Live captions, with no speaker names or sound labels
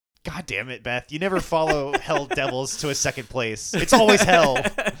God damn it, Beth. You never follow Hell Devils to a second place. It's always hell.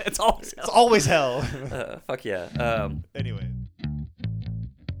 It's always hell. It's always hell. Fuck yeah. Anyway.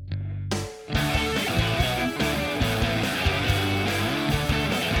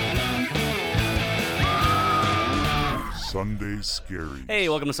 Sunday Scaries. Hey,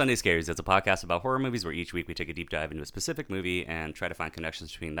 welcome to Sunday Scaries. It's a podcast about horror movies where each week we take a deep dive into a specific movie and try to find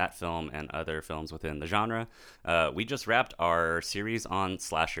connections between that film and other films within the genre. We just wrapped our series on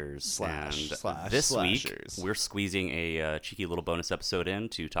slashers. This week, we're squeezing a cheeky little bonus episode in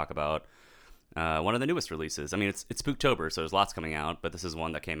to talk about one of the newest releases. I mean, it's Spooktober, so there's lots coming out, but this is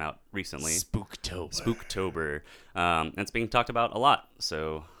one that came out recently. Spooktober. And it's being talked about a lot,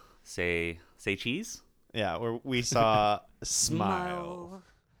 so say cheese. Yeah, where we saw Smile.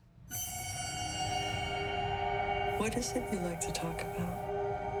 What is it you like to talk about?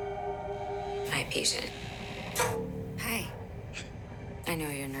 My patient. Hi. I know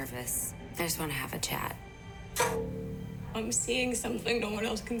you're nervous. I just want to have a chat. I'm seeing something no one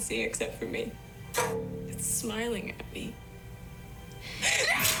else can see except for me. It's smiling at me.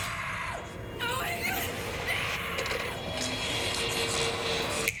 Oh my God.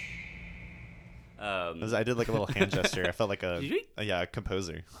 I did like a little hand gesture. I felt like a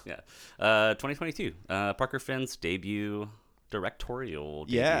composer. Yeah. 2022. Parker Finn's directorial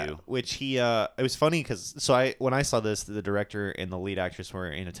debut. Yeah, which he it was funny because when I saw this, the director and the lead actress were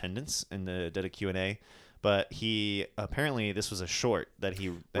in attendance and did a Q&A, but he apparently this was a short that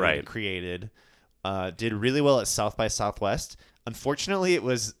he created, did really well at South by Southwest. Unfortunately, it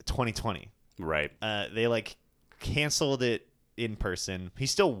was 2020. Right. They canceled it in person. He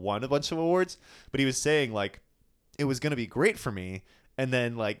still won a bunch of awards, but he was saying it was going to be great for me, and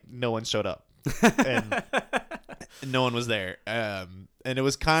then no one showed up and no one was there, and it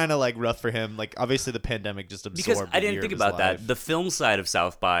was kind of rough for him. Obviously the pandemic just absorbed because I didn't think about that. The film side of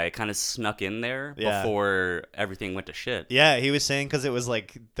South by kind of snuck in there before everything went to shit. Yeah, he was saying because it was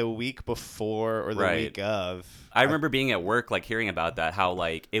the week before or the week of. I remember being at work hearing about that, how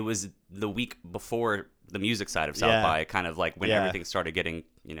it was the week before the music side of South by, kind of when everything started getting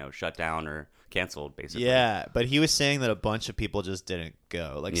shut down or canceled, basically. Yeah, but he was saying that a bunch of people just didn't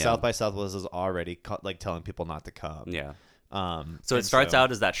go. South by Southwest was already telling people not to come. Yeah. So it starts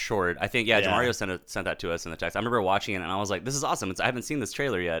out as that short. I think, Yeah. Demario sent that to us in the text. I remember watching it and I was like, this is awesome. I haven't seen this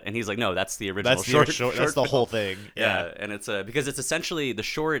trailer yet. And he's like, no, that's the original short. That's the whole thing. Yeah. And it's because it's essentially, the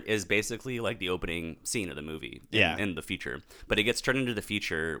short is basically the opening scene of the movie in the feature. But it gets turned into the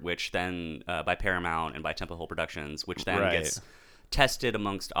feature, which then by Paramount and by Temple Hill Productions, which then gets tested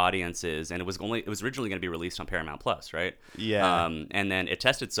amongst audiences, and it was originally going to be released on Paramount Plus, right? Yeah. And then it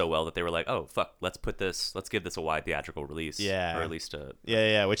tested so well that they were like, oh fuck, let's give this a wide theatrical release. Yeah. Or at least a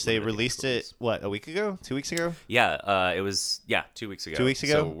which they released it a week ago, 2 weeks ago. Yeah. It was 2 weeks ago. 2 weeks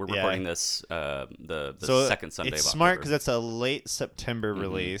ago. So we're recording this the second Sunday. It's of smart October. because it's a late September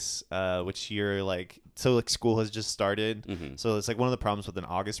release, which you're school has just started. Mm-hmm. So it's one of the problems with an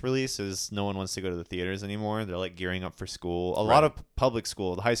August release is no one wants to go to the theaters anymore. They're gearing up for school. A lot of public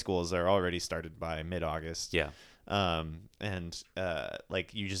school, the high schools are already started by mid-August. Yeah. And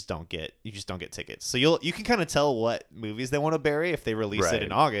you just don't get tickets. So you can kind of tell what movies they want to bury if they release it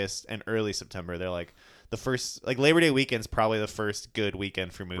in August and early September. They're the first Labor Day weekend's probably the first good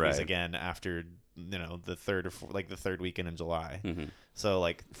weekend for movies again after the third the third weekend in July. Mm-hmm. So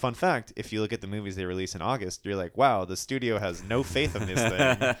fun fact, if you look at the movies they release in August, you're like, wow, the studio has no faith in this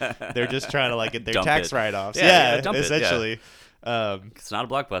thing. They're just trying to get their Dump tax it. write-offs. Dump it, essentially. It's not a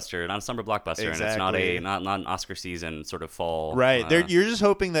blockbuster, not a summer blockbuster, and it's not an Oscar season sort of fall. Right. You're just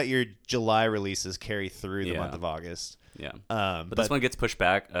hoping that your July releases carry through the month of August. Yeah. But this one gets pushed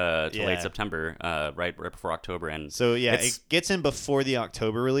back to late September, right before October, and so it gets in before the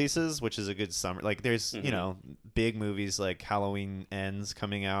October releases, which is a good summer. There's big movies like Halloween Ends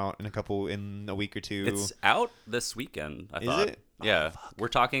coming out in a week or two. It's out this weekend. I thought. Is it? Yeah, we're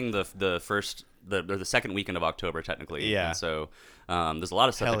talking the second weekend of October technically. Yeah. And so there's a lot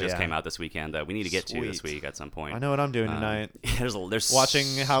of stuff that just came out this weekend that we need to get to this week at some point. I know what I'm doing tonight. There's watching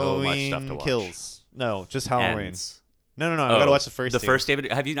so Halloween much stuff to watch. Kills. No, just Halloween. Ends. No. I gotta watch the first. The first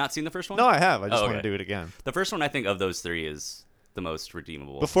David. Have you not seen the first one? No, I have. I just want to do it again. The first one, I think, of those three is the most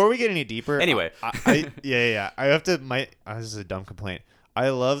redeemable. Before we get any deeper, anyway, I have to. This is a dumb complaint. I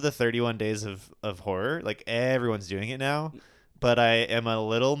love the 31 Days of Horror. Everyone's doing it now, but I am a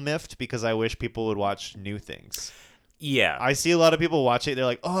little miffed because I wish people would watch new things. Yeah. I see a lot of people watch it. They're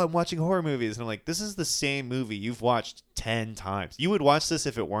like, oh, I'm watching horror movies. And I'm like, this is the same movie you've watched 10 times. You would watch this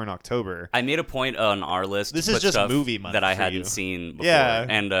if it weren't October. I made a point on our list. This to is put just stuff movie month that I for hadn't you. seen before. Yeah.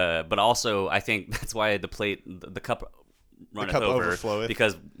 And, but also, I think that's why the cup runneth cup over overfloweth.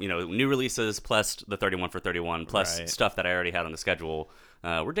 because new releases plus the 31 for 31 plus Right. stuff that I already had on the schedule.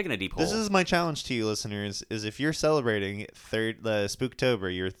 We're digging a deep hole. This is my challenge to you, listeners: is if you're celebrating the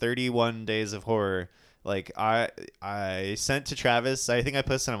Spooktober, your 31 days of horror. Like I sent to Travis, I think I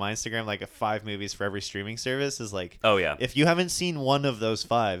posted on my Instagram like 5 movies for every streaming service. Is like, Oh, yeah. if you haven't seen one of those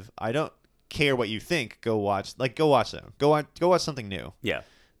 5, I don't care what you think. Go watch them. Go watch something new. Yeah.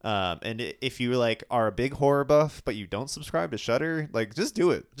 And if you like are a big horror buff but you don't subscribe to Shudder, like just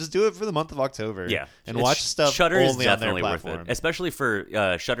do it. Just do it for the month of October. Yeah, and watch stuff Shudder is only on their definitely worth platform. it, especially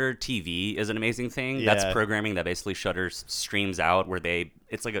for Shudder TV is an amazing thing. Yeah. That's programming that basically Shudder streams out, where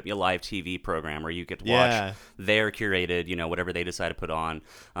it's like a live TV program where you get to watch Yeah. their curated, whatever they decide to put on.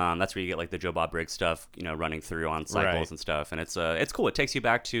 That's where you get like the Joe Bob Briggs stuff, running through on cycles Right. and stuff, and it's cool. It takes you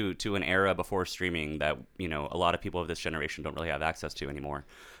back to an era before streaming that a lot of people of this generation don't really have access to anymore,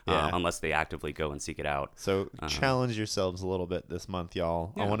 unless they actively go and seek it out. So challenge yourselves a little bit this month,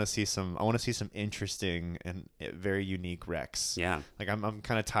 y'all. Yeah. I want to see some interesting and very unique recs. Yeah. Like I'm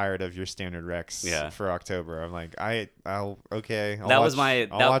kind of tired of your standard recs for October. I'm like I'll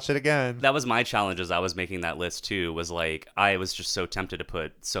watch it again. That was my challenge as I was making that list too. Was like I was just so tempted to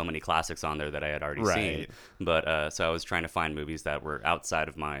put so many classics on there that I had already seen. But so I was trying to find movies that were outside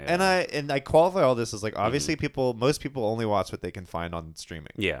of my. And I qualify all this as like obviously most people only watch what they can find on streaming.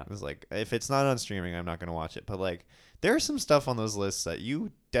 Yeah. It's like if it's not on streaming, I'm not going to watch it. But like there's some stuff on those lists that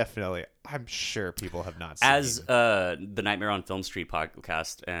you definitely, I'm sure people have not seen. As the Nightmare on Film Street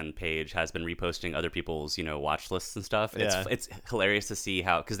podcast and page has been reposting other people's, watch lists and stuff. Yeah. It's hilarious to see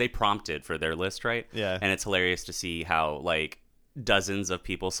how, because they prompted for their list, right? Yeah. And it's hilarious to see how like dozens of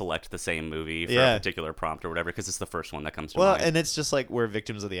people select the same movie for a particular prompt or whatever, because it's the first one that comes to mind. And it's just like we're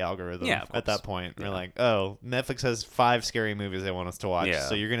victims of the algorithm Yeah, of at that course. point. Yeah. We're like, oh, Netflix has 5 scary movies they want us to watch. Yeah.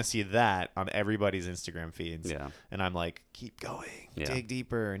 So you're going to see that on everybody's Instagram feeds. Yeah. And I'm like, keep going. Yeah. Dig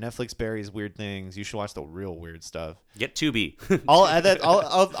deeper. Netflix buries weird things. You should watch the real weird stuff. Get Tubi.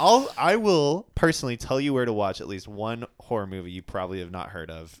 I will personally tell you where to watch at least one horror movie you probably have not heard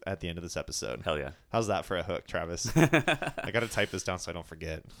of at the end of this episode. Hell yeah. How's that for a hook, Travis? I got to type this down so I don't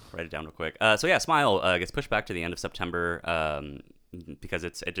forget. Write it down real quick. Smile gets pushed back to the end of September because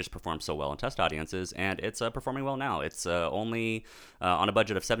it just performed so well in test audiences, and it's performing well now. It's only on a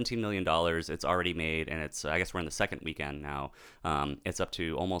budget of $17 million. It's already made, and it's I guess we're in the second weekend now. It's up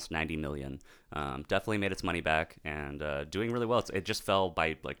to almost $90 million. Definitely made its money back and doing really well. It just fell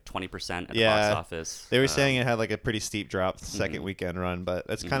by like 20% at the box office. They were saying it had like a pretty steep drop second weekend run, but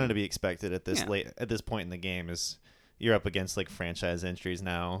that's kind of to be expected at this point in the game. Is you're up against like franchise entries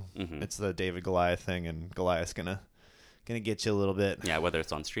now. It's the David Goliath thing, and Goliath's gonna get you a little bit. Yeah, whether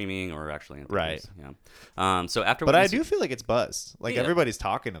it's on streaming or actually in Right. theaters. Yeah. So after, But I do feel like it's buzzed. Like Yeah. everybody's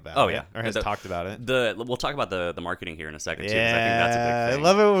talking about Oh, it. yeah. Or has talked about it. We'll talk about the marketing here in a second too. 'Cause Yeah, I think that's a big thing. I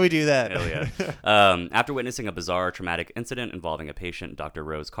love it when we do that. Hell yeah. After witnessing a bizarre, traumatic incident involving a patient, Dr.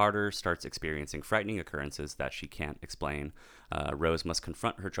 Rose Carter starts experiencing frightening occurrences that she can't explain. Rose must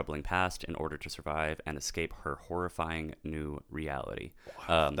confront her troubling past in order to survive and escape her horrifying new reality.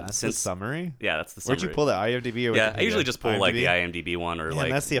 That's the summary? Yeah, that's the summary. Where'd you pull that? IMDb or Yeah, Wikipedia? I usually just pull like the IMDb one or Man,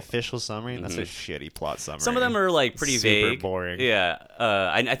 like. that's the official summary? That's a shitty plot summary. Some of them are like pretty Super vague. boring. Yeah,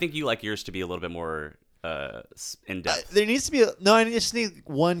 I think you like yours to be a little bit more in depth. There needs to be I just need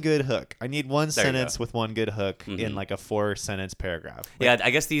one good hook. I need one There you sentence go. with one good hook in like a 4-sentence paragraph. Like, Yeah,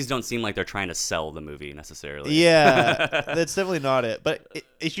 I guess these don't seem like they're trying to sell the movie necessarily. yeah, that's definitely not it. But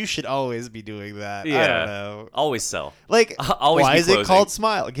you should always be doing that. I Yeah. don't know. Always sell. Like, Always why be is it closing. called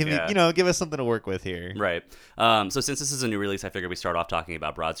Smile? Give me, Yeah. give us something to work with here. Right. So since this is a new release, I figured we start off talking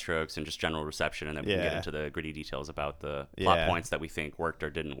about broad strokes and just general reception, and then we can get Yeah. into the gritty details about the plot Yeah. points that we think worked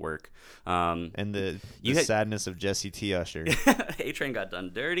or didn't work. And the You had- sadness of Jesse T. Usher. A-Train got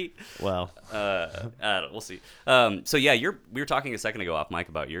done dirty. Well, We'll see. So yeah, we were talking a second ago off mic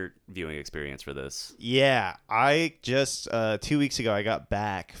about your viewing experience for this. yeah, I just 2 weeks ago I got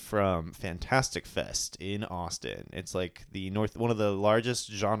back from Fantastic Fest in Austin. It's like one of the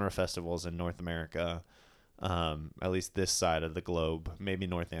largest genre festivals in North America, at least this side of the globe, maybe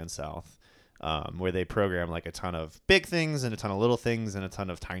North and South, where they program like a ton of big things and a ton of little things and a ton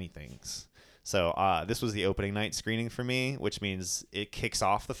of tiny things. So this was the opening night screening for me, which means it kicks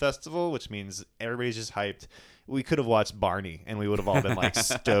off the festival, which means everybody's just hyped. We could have watched Barney, and we would have all been like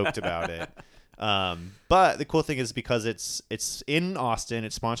stoked about it. But the cool thing is because it's in Austin,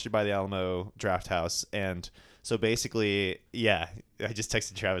 it's sponsored by the Alamo Drafthouse, and so basically, yeah, I just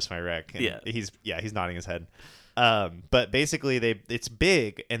texted Travis my rec. And Yeah. he's nodding his head. But basically it's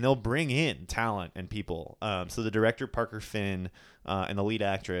big, and they'll bring in talent and people. So the director Parker Finn, and the lead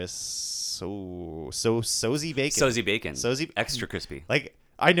actress Sosie Bacon. Extra crispy. Like,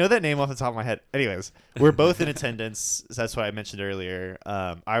 I know that name off the top of my head. Anyways, we're both in attendance. So that's what I mentioned earlier.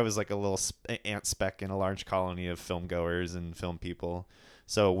 I was like a little ant speck in a large colony of film goers and film people.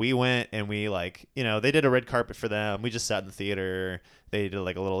 So we went and we they did a red carpet for them. We just sat in the theater. They did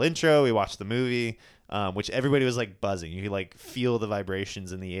like a little intro. We watched the movie, which everybody was like buzzing. You could like feel the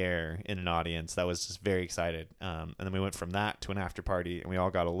vibrations in the air in an audience that was just very excited. And then we went from that to an after party, and we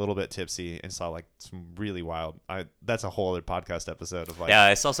all got a little bit tipsy and saw like some really wild. That's a whole other podcast episode of like. Yeah,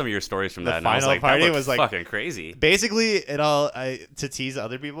 I saw some of your stories from that. And I was like, party that was like fucking crazy. Basically, to tease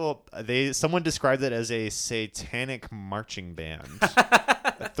other people, someone described it as a satanic marching band.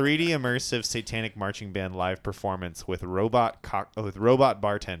 A 3D immersive satanic marching band live performance with robot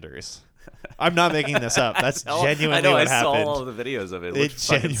bartenders. I'm not making this up. That's genuinely what happened. I saw all the videos of it. It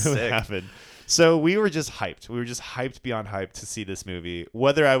genuinely happened. So we were just hyped. We were just hyped beyond hyped to see this movie.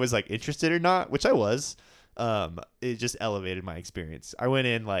 Whether I was like interested or not, which I was, it just elevated my experience. I went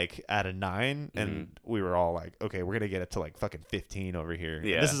in like at a 9, and we were all like, okay, we're gonna get it to like fucking 15 over here.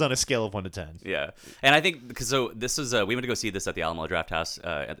 Yeah. And this is on a scale of 1 to 10. Yeah. And I think this was we went to go see this at the Alamo Drafthouse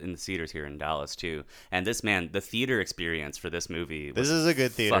in the theaters here in Dallas too. And the theater experience for this movie. This is a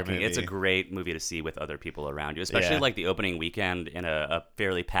good theater movie. It's a great movie to see with other people around you, especially like the opening weekend in a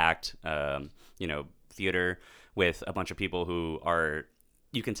fairly packed, theater with a bunch of people who are.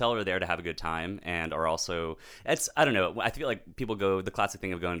 You can tell are there to have a good time and are also I don't know. I feel like people go the classic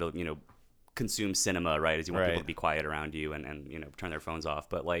thing of going to, consume cinema, right? Is you want people to be quiet around you and turn their phones off.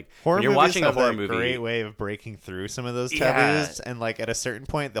 But like when you're watching a horror movie, great way of breaking through some of those taboos, and like at a certain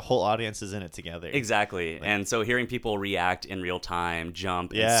point, the whole audience is in it together. Exactly. And so hearing people react in real time,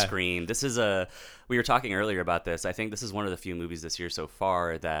 jump and scream. We were talking earlier about this. I think this is one of the few movies this year so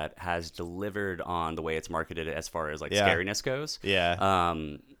far that has delivered on the way it's marketed as far as like scariness goes. Yeah.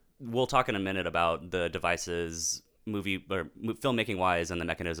 We'll talk in a minute about the devices movie or filmmaking wise and the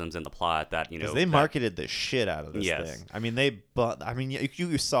mechanisms and the plot that they marketed the shit out of this thing. I mean,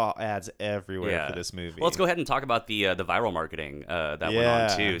 you saw ads everywhere for this movie. Well, let's go ahead and talk about the viral marketing that went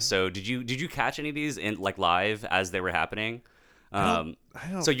on too. So did you catch any of these in like live as they were happening?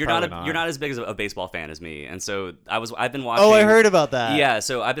 So you're not as big as a baseball fan as me, and so I've been watching. Oh, I heard about that. Yeah,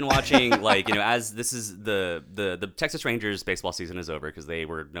 so I've been watching as this is the Texas Rangers baseball season is over because they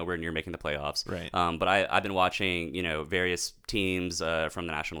were nowhere near making the playoffs. Right. But I've been watching various teams from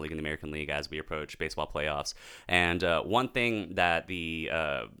the National League and the American League as we approach baseball playoffs. And one thing that the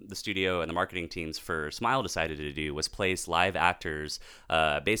studio and the marketing teams for Smile decided to do was place live actors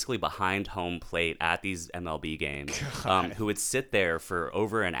basically behind home plate at these MLB games, who would sit there for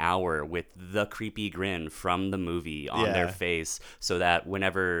over an hour with the creepy grin from the movie on their face, so that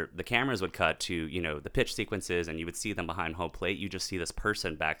whenever the cameras would cut to the pitch sequences and you would see them behind home plate, you just see this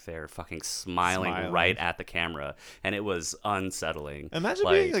person back there fucking smiling right at the camera, and it was unsettling. Imagine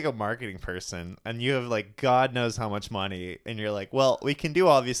being like a marketing person and you have like God knows how much money, and you're like, well, we can do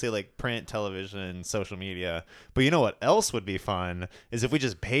obviously like print, television, social media, but you know what else would be fun is if we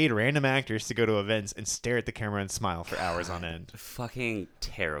just paid random actors to go to events and stare at the camera and smile for hours on end. Fucking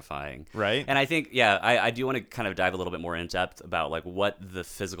terrifying, right? And I think I do want to kind of dive a little bit more in depth about like what the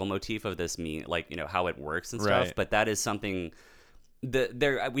physical motif of this mean, like how it works and stuff. But that is something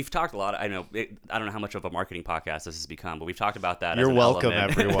we've talked a lot. I don't know how much of a marketing podcast this has become, but we've talked about that. You're welcome,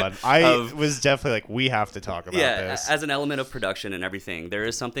 everyone. I was definitely like, we have to talk about this as an element of production and everything. There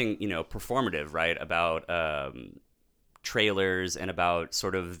is something performative, right, about trailers and about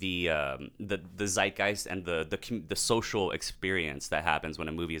sort of the zeitgeist and the social experience that happens when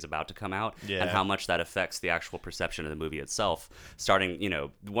a movie is about to come out, and how much that affects the actual perception of the movie itself. Starting,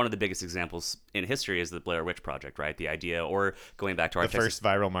 one of the biggest examples in history is the Blair Witch Project, right? The idea, or going back to our first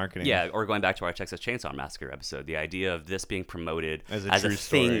viral marketing, or going back to our Texas Chainsaw Massacre episode, the idea of this being promoted as a thing,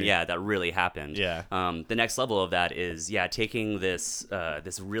 story. That really happened. The next level of that is taking this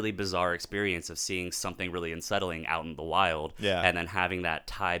really bizarre experience of seeing something really unsettling out in the wild, and then having that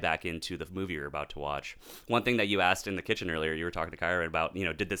tie back into the movie you're about to watch. One thing that you asked in the kitchen earlier, you were talking to Kyra about,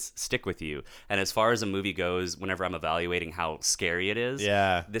 did this stick with you? And as far as a movie goes, whenever I'm evaluating how scary it is,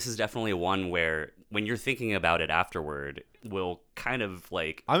 this is definitely one where when you're thinking about it afterward, will kind of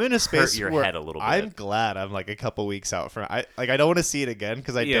like I'm in a space hurt your where head a little bit. I'm glad I'm like a couple weeks out from I don't want to see it again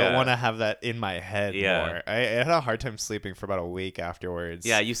because I don't want to have that in my head more. I had a hard time sleeping for about a week afterwards.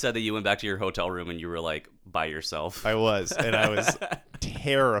 Yeah, you said that you went back to your hotel room and you were like by yourself. I was, and I was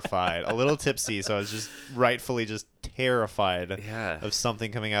terrified, a little tipsy, so I was just rightfully just terrified Yeah. of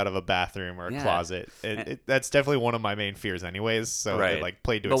something coming out of a bathroom or a Yeah. closet. That's definitely one of my main fears, anyways. So Right. it like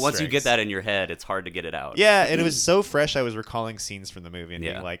played to But its once you get strengths. that in your head, it's hard to get it out. Yeah, and it was so fresh. I was recalling scenes from the movie and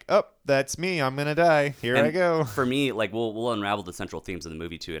Yeah. being like, "Oh, that's me. I'm gonna die. Here And I go." For me, like we'll unravel the central themes of the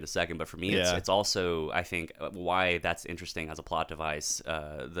movie too in a second, but for me, Yeah. it's also I think why that's interesting as a plot device.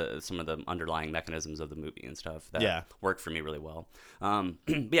 Some of the underlying mechanisms of the movie and stuff that Yeah. work for me really well. But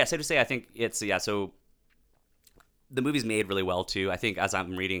yeah, safe to say, I think it's So the movie's made really well too. I think as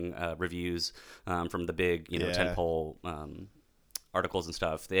I'm reading reviews from the big Yeah. tentpole articles and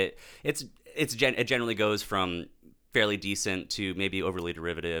stuff, it generally goes from fairly decent to maybe overly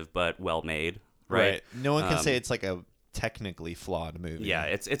derivative, but well made. Right. No one can say it's like a technically flawed movie. Yeah,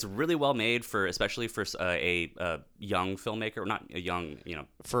 it's really well made especially for a young filmmaker, or not a young,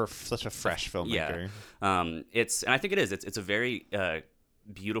 for such a fresh filmmaker. yeah. And I think it is. It's a very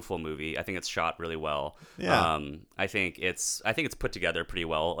beautiful movie. I think it's shot really well. Yeah. I think it's put together pretty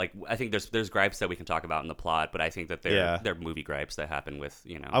well. Like I think there's gripes that we can talk about in the plot, but I think that they're movie gripes that happen with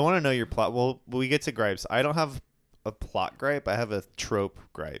I want to know your plot. Well, we get to gripes. I don't have a plot gripe. I have a trope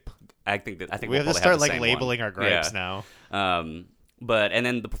gripe. I think We we'll have to probably start the like same labeling one. our gripes Yeah. now. But and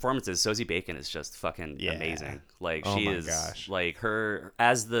then the performances, Sosie Bacon is just fucking Yeah. amazing. Like Oh she my is gosh. like her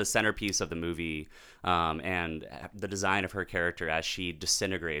as the centerpiece of the movie, and the design of her character as she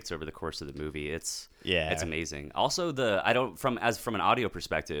disintegrates over the course of the movie. It's amazing. Also, from an audio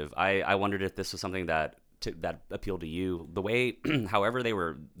perspective, I wondered if this was something that appealed to you. The way, however, they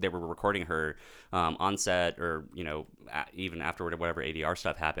were recording her on set, or even afterward, whatever ADR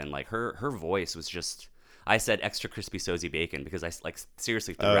stuff happened. Like her voice was just. I said extra crispy Sosie Bacon because I like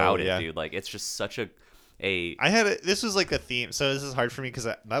seriously throughout it, dude. Like it's just such a. This was like a theme. So this is hard for me because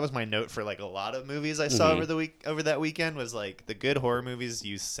that was my note for like a lot of movies I saw over that weekend was like the good horror movies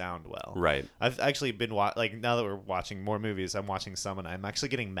use sound well. Right. I've actually been like now that we're watching more movies, I'm watching some and I'm actually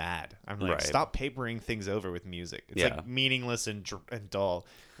getting mad. I'm like, Right. Stop papering things over with music. It's Yeah. like meaningless and dull,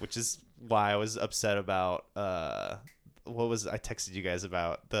 which is why I was upset about. What was I texted you guys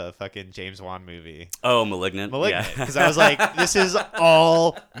about the fucking James Wan movie? Oh, Malignant. Malignant, Yeah. because I was like, this is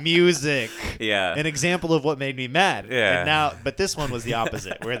all music. Yeah. An example of what made me mad. Yeah. And but this one was the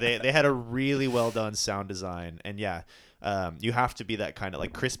opposite, where they had a really well done sound design, and you have to be that kind of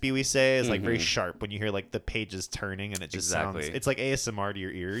like crispy. We say is like very sharp when you hear like the pages turning, and it just sounds. It's like ASMR to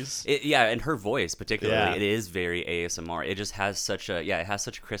your ears. And her voice particularly, Yeah. it is very ASMR. It just has such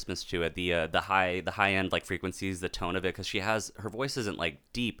a crispness to it. The high end like frequencies, the tone of it, because her voice isn't like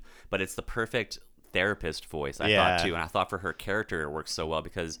deep, but it's the perfect therapist voice. I thought too, and I thought for her character it works so well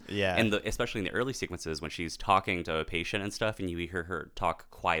because especially in the early sequences when she's talking to a patient and stuff, and you hear her talk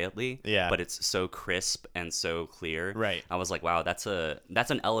quietly, but it's so crisp and so clear. Right. I was like, wow, that's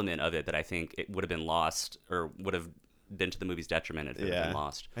an element of it that I think it would have been lost, or would have been to the movie's detriment if it had been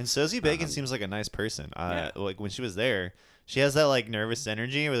lost. And Sosie Bacon seems like a nice person. Like when she was there, she has that like nervous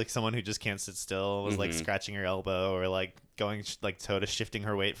energy, or like someone who just can't sit still, was like scratching her elbow, or like going like toe to shifting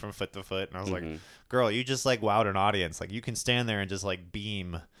her weight from foot to foot. And I was like, girl, you just like wowed an audience. Like you can stand there and just like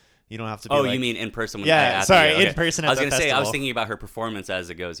beam. You don't have to be you mean in person? In person. I was gonna say I was thinking about her performance as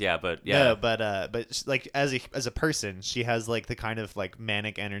it goes. Yeah, but No, but like as a person, she has like the kind of like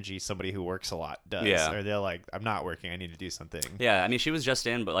manic energy somebody who works a lot does. Yeah. Or they're like, I'm not working. I need to do something. Yeah, I mean, she was just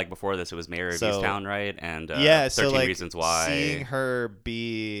in, but like before this, it was Mayor of Easttown, right? And 13 so like Reasons Why. Seeing her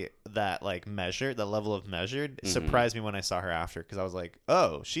be that like measured, that level of measured, surprised me when I saw her after, because I was like,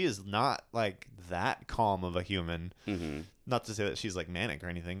 oh, she is not like that calm of a human. Not to say that she's like manic or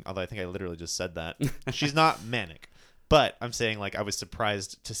anything, although I think I literally just said that. She's not manic. But I'm saying like I was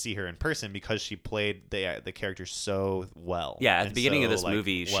surprised to see her in person because she played the character so well. Yeah, at the beginning so, of this like,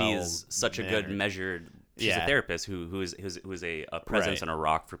 movie, she's such a good measured. She's a therapist who is a presence and a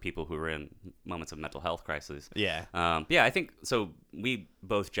rock for people who are in moments of mental health crisis. Yeah. I think so. We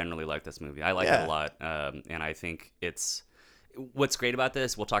both generally like this movie. I like it a lot, and I think it's what's great about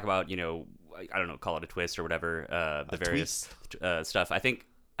this. We'll talk about I don't know, call it a twist or whatever. The various stuff. I think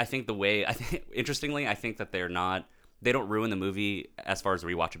interestingly, I think that they don't ruin the movie as far as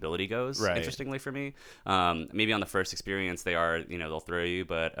rewatchability goes. Right. Interestingly for me, maybe on the first experience they are, they'll throw you,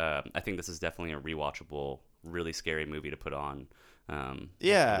 but I think this is definitely a rewatchable, really scary movie to put on.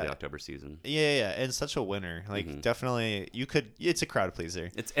 The October season. Yeah, and such a winner. Like definitely, it's a crowd pleaser.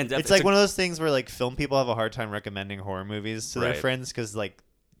 It's like one of those things where like film people have a hard time recommending horror movies to their Right. friends because like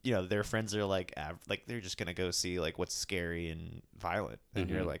their friends are like they're just gonna go see like what's scary and violent, and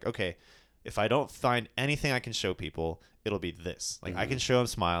you're like, okay, if I don't find anything I can show people, it'll be this. Like I can show them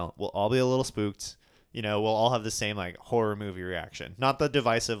Smile. We'll all be a little spooked. we'll all have the same like horror movie reaction. Not the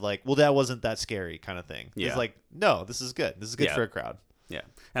divisive like, well, that wasn't that scary kind of thing. Yeah. It's like, no, this is good. This is good Yeah. for a crowd. Yeah,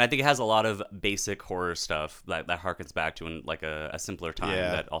 and I think it has a lot of basic horror stuff that harkens back to like a simpler time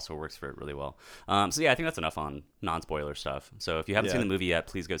that also works for it really well. So yeah, I think that's enough on non-spoiler stuff. So if you haven't seen the movie yet,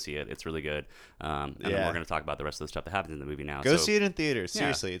 please go see it. It's really good. And then we're going to talk about the rest of the stuff that happens in the movie now. Go see it in theaters.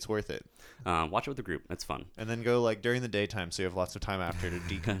 Seriously, it's worth it. Watch it with a group. It's fun. And then go like during the daytime so you have lots of time after to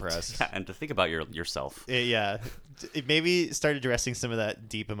decompress. And to think about yourself. Yeah. Maybe start addressing some of that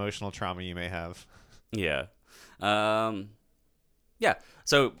deep emotional trauma you may have. Yeah. Yeah,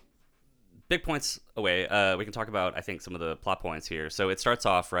 so big points away. We can talk about, I think, some of the plot points here. So it starts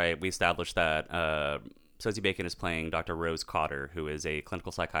off, right, we established that Sosie Bacon is playing Dr. Rose Cotter, who is a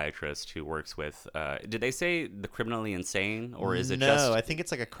clinical psychiatrist who works with, did they say the criminally insane, or is it just... No, I think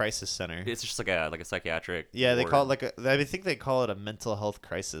it's like a crisis center. It's just like a psychiatric... Yeah, they ward. call it I think they call it a mental health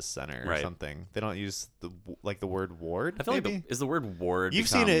crisis center or something. They don't use the word ward, I feel like is the word ward You've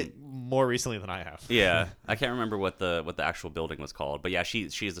seen it more recently than I have. Yeah, I can't remember what the actual building was called, but yeah,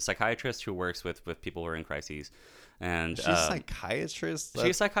 she's a psychiatrist who works with people who are in crises. And she's a psychiatrist. Is she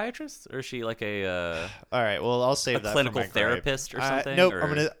a psychiatrist, or is she like a? All right, well, I'll save that. Clinical for my therapist or something. Nope,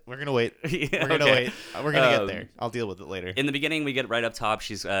 or... we're gonna wait. Yeah, we're gonna wait. We're gonna get there. I'll deal with it later. In the beginning, we get right up top.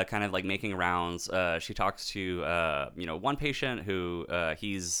 She's kind of like making rounds. She talks to one patient who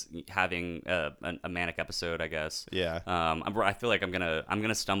he's having a manic episode, I guess. Yeah. I feel like I'm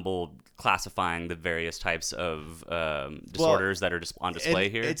gonna stumble classifying the various types of disorders that are just on display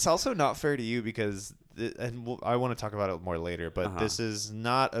here. It's also not fair to you because. I want to talk about it more later, but this is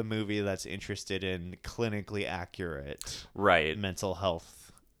not a movie that's interested in clinically accurate mental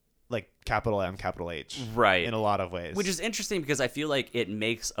health, like capital M, capital H, in a lot of ways. Which is interesting because I feel like it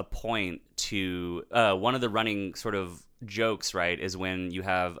makes a point to one of the running sort of jokes, right, is when you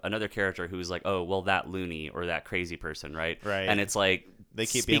have another character who's like, oh, well, that loony or that crazy person, right? And it's like they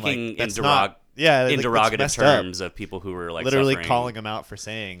keep speaking being like, in derogative terms of people who were like literally suffering. calling them out for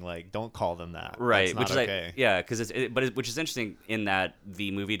saying like, don't call them that, right? That's which not is okay. which is interesting in that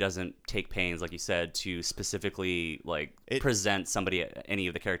the movie doesn't take pains, like you said, to specifically present any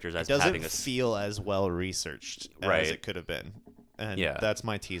of the characters as having feel as well researched as it could have been. And that's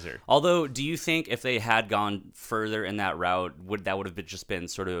my teaser. Although, do you think if they had gone further in that route, would have just been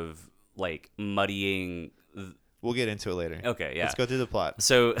sort of like muddying? We'll get into it later. Okay, yeah. Let's go through the plot.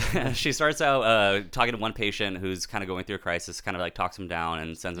 So she starts out talking to one patient who's kind of going through a crisis, kind of like talks him down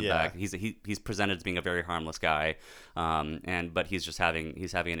and sends him back. He's presented as being a very harmless guy, but he's having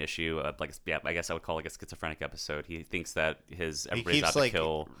an issue. I guess I would call it a schizophrenic episode. He thinks that everybody's out to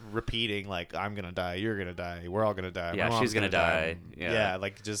kill. Repeating like, I'm gonna die, you're gonna die, we're all gonna die. Yeah, she's gonna die. Yeah,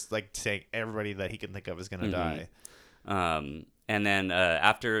 like just like saying everybody that he can think of is gonna die. And then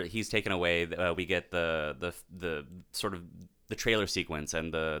after he's taken away, we get the sort of the trailer sequence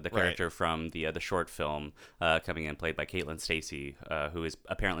and the character from the short film coming in, played by Caitlin Stasey, who has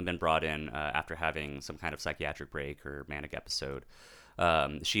apparently been brought in after having some kind of psychiatric break or manic episode.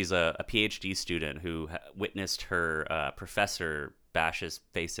 She's a PhD student who witnessed her professor bash his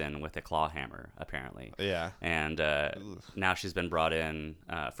face in with a claw hammer, apparently. Yeah. And now she's been brought in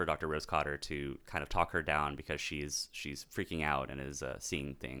for Dr. Rose Cotter to kind of talk her down because she's freaking out and is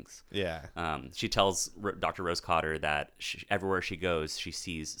seeing things. Yeah. She tells Dr. Rose Cotter that everywhere she goes, she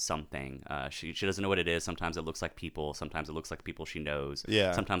sees something. She doesn't know what it is. Sometimes it looks like people. Sometimes it looks like people she knows.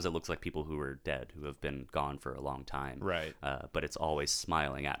 Yeah. Sometimes it looks like people who are dead, who have been gone for a long time. Right. But it's always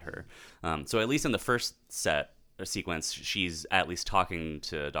smiling at her. So at least in the first sequence, she's at least talking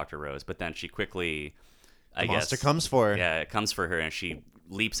to Dr. Rose, but then she quickly, monster comes for her. Yeah, it comes for her, and she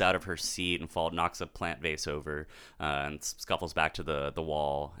leaps out of her seat and knocks a plant vase over, and scuffles back to the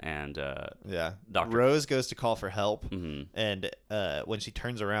wall. And Dr. Rose goes to call for help, and when she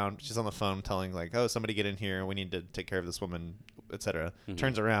turns around, she's on the phone telling like, "Oh, somebody get in here. We need to take care of this woman, etc."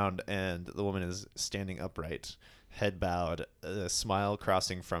 Turns around, and the woman is standing upright, head bowed, a smile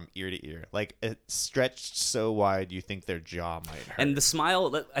crossing from ear to ear, like it stretched so wide you think their jaw might hurt. And the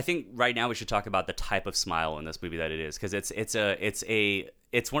smile, I think right now we should talk about the type of smile in this movie that it is, because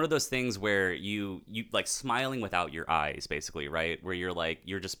it's one of those things where you like smiling without your eyes, basically, right? Where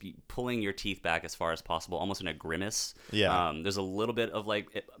you're just pulling your teeth back as far as possible, almost in a grimace. Yeah. There's a little bit of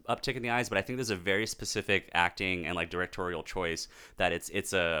like uptick in the eyes, but I think there's a very specific acting and like directorial choice that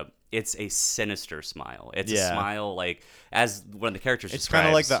it's a sinister smile. It's a smile, like, as one of the characters it's describes. Kind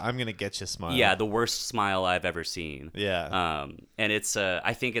of like the "I'm gonna get you" smile. Yeah, the worst smile I've ever seen. Yeah. And it's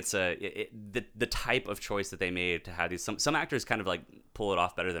I think it's the type of choice that they made to have these. Some actors kind of like pull it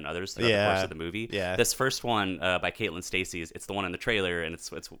off better than others throughout the course of the movie. Yeah. This first one by Caitlin Stasey, it's the one in the trailer, and it's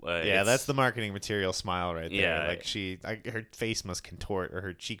that's the marketing material smile right there. Yeah. Like her face must contort or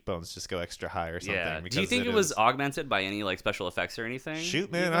her cheekbones just go extra high or something. Yeah. Do you think it was augmented by any like special effects or anything?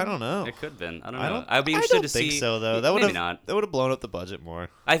 Shoot, man, I don't know. It could have been. I don't know. I'd be interested to see. I don't think so though. That would have blown up the budget more.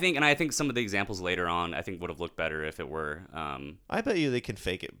 I think some of the examples later on I think would have looked better if it were. I bet you they can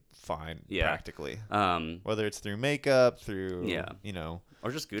fake it fine, practically. Whether it's through makeup, through or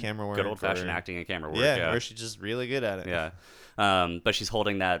just good camera work, good old fashioned acting and camera work. Yeah, or she's just really good at it. Yeah. But she's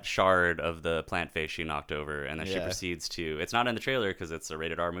holding that shard of the plant face she knocked over, and then she proceeds to. It's not in the trailer because it's a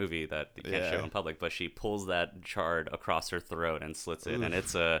rated R movie that you can't show in public. But she pulls that shard across her throat and slits it, and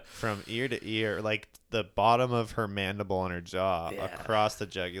it's from ear to ear, like the bottom of her mandible on her jaw across the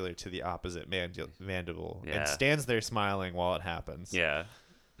jugular to the opposite mandible, and stands there smiling while it happens. Yeah,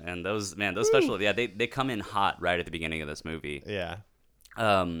 and those special, they come in hot right at the beginning of this movie. Yeah.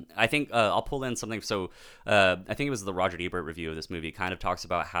 I think I'll pull in something. So I think it was the Roger Ebert review of this movie kind of talks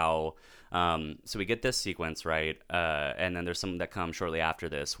about how so we get this sequence, right? And then there's some that come shortly after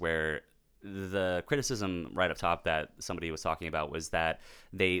this where the criticism right up top that somebody was talking about was that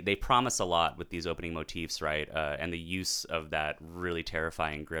they promise a lot with these opening motifs, right? And the use of that really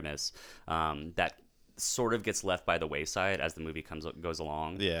terrifying grimace that sort of gets left by the wayside as the movie goes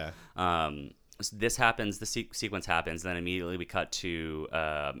along. Yeah. This happens, the sequence happens, then immediately we cut to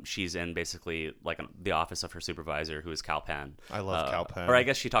she's in basically like the office of her supervisor, who is Kal Penn. I love Kal Penn. Or I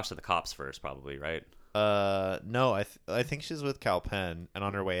guess she talks to the cops first, probably, right? No, I think she's with Kal Penn, and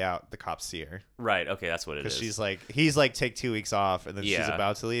on her way out, the cops see her. Right. Okay, that's what it is. Because he's like, take 2 weeks off, and then she's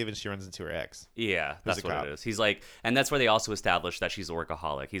about to leave, and she runs into her ex. Yeah, that's what it is. He's like, and that's where they also establish that she's a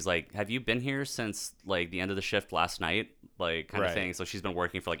workaholic. He's like, have you been here since like the end of the shift last night? Like kind of thing. So she's been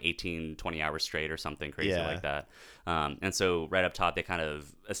working for like 18, 20 hours straight or something crazy like that. And so right up top, they kind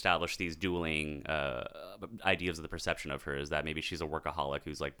of establish these dueling ideas of the perception of her is that maybe she's a workaholic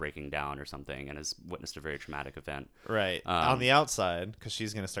who's like breaking down or something and has witnessed a very traumatic event. Right. On the outside, because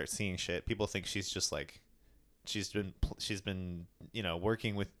she's going to start seeing shit, people think she's just like, she's been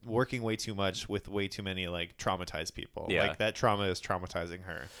working way too much with way too many like traumatized people. Yeah. Like that trauma is traumatizing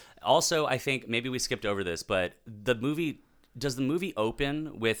her. Also, I think maybe we skipped over this, but does the movie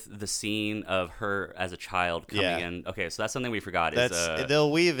open with the scene of her as a child coming in? Okay, so that's something we forgot.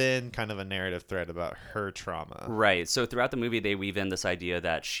 They'll weave in kind of a narrative thread about her trauma. Right. So throughout the movie, they weave in this idea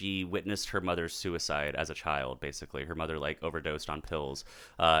that she witnessed her mother's suicide as a child, basically. Her mother, like, overdosed on pills.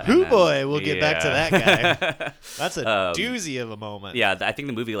 We'll get back to that guy. That's a doozy of a moment. Yeah, I think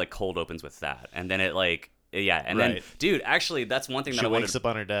the movie, like, cold opens with that. And then it, like... Yeah, and then, dude, actually, that's one thing that she wakes up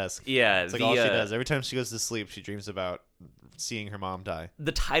on her desk. Yeah. It's like all she does. Every time she goes to sleep, she dreams about seeing her mom die.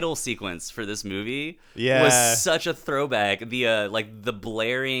 The title sequence for this movie was such a throwback. The like the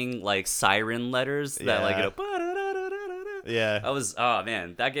blaring like siren letters that like yeah. I was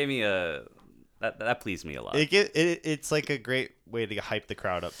that gave me that pleased me a lot. It's like a great way to hype the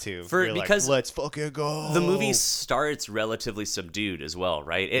crowd up too. Because like, let's fucking go. The movie starts relatively subdued as well,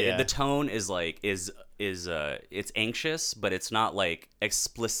 right? The tone is like it's anxious, but it's not like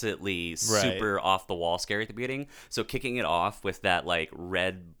explicitly super off the wall scary at the beginning. So kicking it off with that like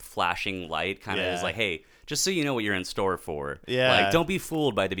red flashing light kind of is like, hey, just so you know what you're in store for. Yeah. Like, don't be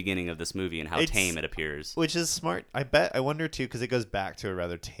fooled by the beginning of this movie and how tame it appears. Which is smart. I wonder too, because it goes back to a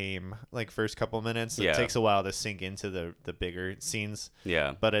rather tame like first couple minutes. It takes a while to sink into the bigger scenes.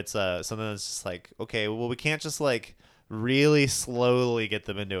 Yeah. But it's something that's just like, okay, well, we can't just like really slowly get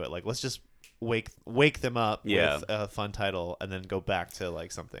them into it. Like, let's just wake them up with a fun title and then go back to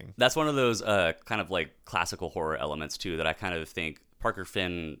like something. That's one of those kind of like classical horror elements too that I kind of think Parker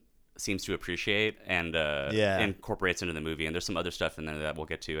Finn seems to appreciate and incorporates into the movie. And there's some other stuff in there that we'll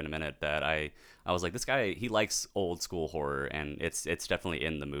get to in a minute that I was like, this guy, he likes old school horror, and it's definitely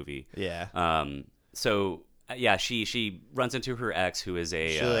in the movie. Yeah. So yeah, she runs into her ex, who is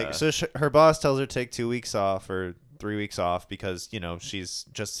her boss tells her to take 2 weeks off or 3 weeks off because, you know, she's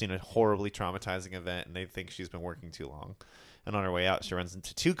just seen a horribly traumatizing event and they think she's been working too long. And on her way out, she runs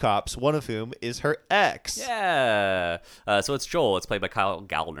into two cops, one of whom is her ex. Yeah. So it's Joel. It's played by Kyle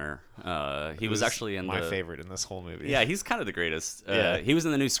Gallner. He was actually in my favorite in this whole movie. Yeah, he's kind of the greatest. He was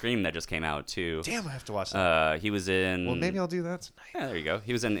in the new Scream that just came out, too. Damn, I have to watch that. He was in... Well, maybe I'll do that tonight. Yeah, there you go.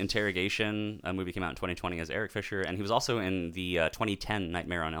 He was in Interrogation, a movie came out in 2020 as Eric Fisher, and he was also in the 2010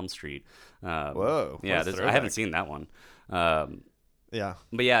 Nightmare on Elm Street. Whoa. Yeah, I haven't seen that one. Yeah.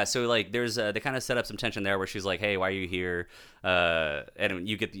 But yeah, so like there's they kind of set up some tension there where she's like, "Hey, why are you here?" And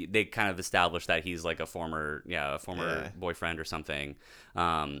you get they kind of establish that he's like a former boyfriend or something.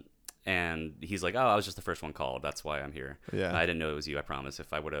 and he's like, "Oh, I was just the first one called. That's why I'm here. Yeah. I didn't know it was you. I promise.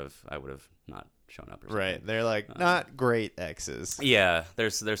 If I would have not shown up." Or something. Right. They're like not great exes. Yeah,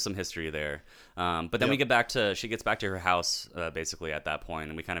 there's some history there, but then she gets back to her house basically at that point,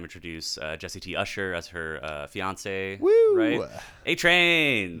 and we kind of introduce Jesse T. Usher as her fiance. Woo! Right,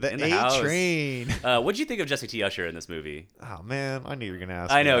 A-Train in the house. A-Train. What'd you think of Jesse T. Usher in this movie? Oh man, I knew you were gonna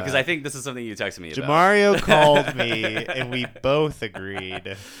ask. I know, me because that. I think this is something you texted me about. Jamario called me, and we both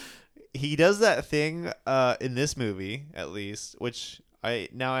agreed. He does that thing in this movie, at least, which I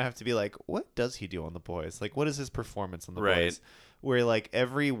have to be like, what does he do on The Boys? Like, what is his performance on The Boys? Where like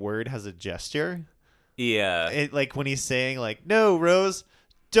every word has a gesture. Yeah. It, like when he's saying like, "No, Rose,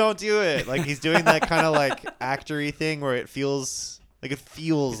 don't do it." Like he's doing that kind of like actory thing where it feels like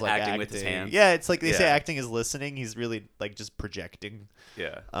He's like acting with his hands. Yeah, it's like they say Yeah. acting is listening. He's really like just projecting.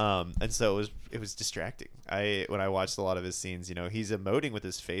 Yeah. And so it was distracting. When I watched a lot of his scenes, he's emoting with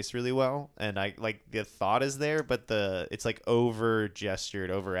his face really well, and I like the thought is there, but it's like over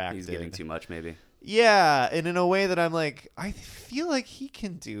gestured, overacted. He's giving too much, maybe. Yeah, and in a way that I'm like, I feel like he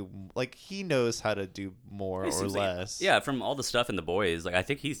can do, like he knows how to do more or less. Yeah, from all the stuff in The Boys, like I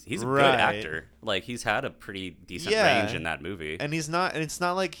think he's a Right. good actor. Like he's had a pretty decent range in that movie. And it's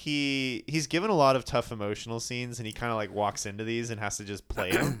not like he's given a lot of tough emotional scenes, and he kind of like walks into these and has to just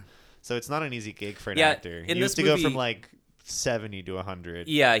play them. So it's not an easy gig for an actor. In He has this to movie, go from like 70 to 100.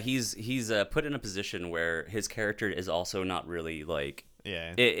 Yeah, he's put in a position where his character is also not really like.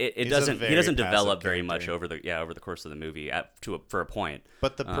 Yeah, He He's doesn't passive develop very character. much over the course of the movie for a point.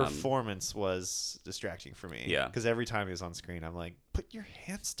 But the performance was distracting for me. Yeah. Because every time he was on screen, I'm like, put your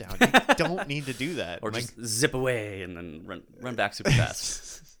hands down. You don't need to do that. Or like, just zip away and then run back super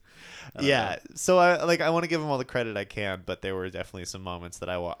fast. yeah. So I want to give him all the credit I can, but there were definitely some moments that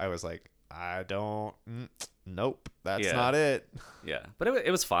I was like, I don't. Nope, that's not it. Yeah, but it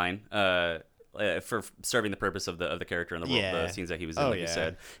was fine. For serving the purpose of the character and the scenes that he was in, you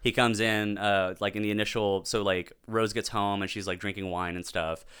said. He comes in like in the initial, so like Rose gets home and she's like drinking wine and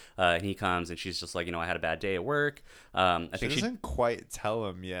stuff, and he comes and she's just like, I had a bad day at work. I think she doesn't quite tell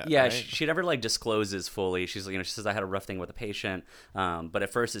him yet. Yeah, right? she never like discloses fully. She's she says I had a rough thing with a patient, but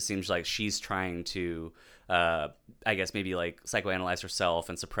at first it seems like she's trying to I guess maybe like psychoanalyze herself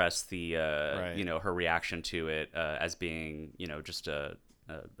and suppress the her reaction to it as being just a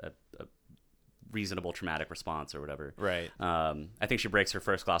reasonable traumatic response or whatever. Right. I think she breaks her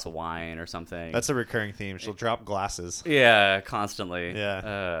first glass of wine or something. That's a recurring theme. She'll drop glasses. Yeah, constantly.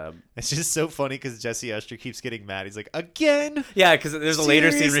 Yeah. It's just so funny because Jesse Usher keeps getting mad. He's like, again? Yeah, because there's a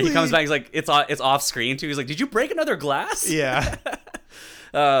later scene where he Seriously? comes back. He's like, it's off screen too. He's like, did you break another glass? Yeah.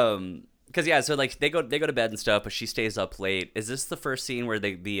 Because so like they go to bed and stuff, but she stays up late. Is this the first scene where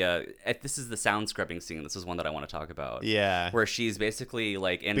this is the sound scrubbing scene? This is one that I want to talk about. Yeah. Where she's basically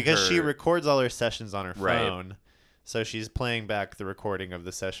like because she records all her sessions on her Right. phone, so she's playing back the recording of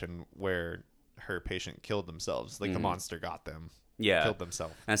the session where her patient killed themselves. Like the monster got them. Yeah. Killed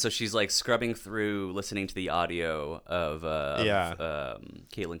themselves. And so she's like scrubbing through, listening to the audio of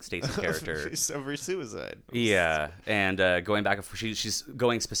Caitlin Stacey's character. Over suicide. Yeah, and going back, she's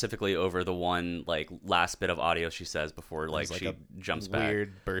going specifically over the one like last bit of audio she says before like There's, she a jumps back.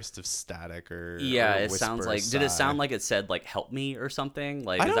 Weird burst of static or Yeah, or it sounds like. whisper Did it sigh. sound like it said like "help me" or something?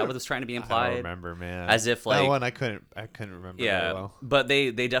 Like, I is that don't- what was trying to be I implied? don't remember, man. As if, like- that one I couldn't remember Yeah, very well. but they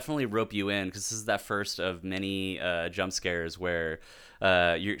definitely rope you in because this is that first of many jump scares where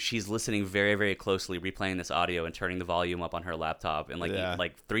she's listening very, very closely, replaying this audio and turning the volume up on her laptop, and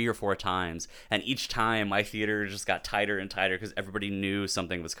like 3 or 4 times, and each time my theater just got tighter and tighter because everybody knew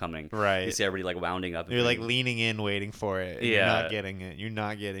something was coming. Right. You see everybody like wounding up. and You're like being- leaning in, waiting for it. And Yeah. You're not getting it. You're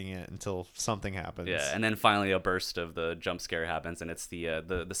not getting it until something happens. Yeah, and then finally a burst of the jump scare happens, and it's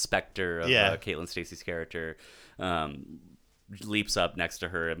the specter of Caitlin Stacey's character leaps up next to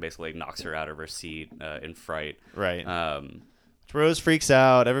her and basically knocks her out of her seat in fright. Right. Rose freaks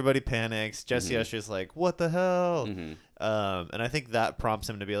out. Everybody panics. Jesse Mm-hmm. Usher's like, "What the hell?" And I think that prompts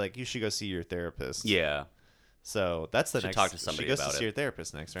him to be like, "You should go see your therapist." Yeah. So that's the Should next. talk to somebody she goes about to it. see your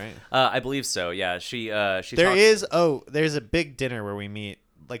therapist next, right? I believe so. Yeah, she There's a big dinner where we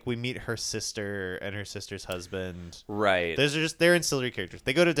meet her sister and her sister's husband. right. They're ancillary characters.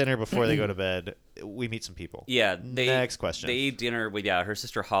 They go to dinner before they go to bed. We meet some people. Yeah. Next question. They eat dinner with her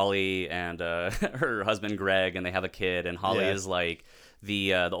sister Holly and her husband Greg, and they have a kid. And Holly Yeah. is like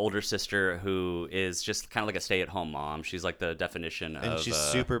the older sister who is just kind of like a stay-at-home mom. She's like the definition of... And she's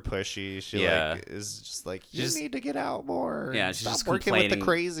super pushy. She like is just like, you need to get out more. Yeah, she's Stop just working with the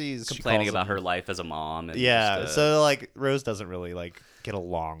crazies. Complaining about her life as a mom. And yeah, so like Rose doesn't really like get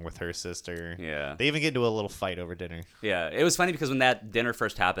along with her sister. Yeah. They even get into a little fight over dinner. Yeah, it was funny because when that dinner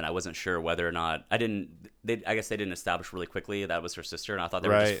first happened, I wasn't sure whether or not... I guess they didn't establish really quickly that was her sister, and I thought they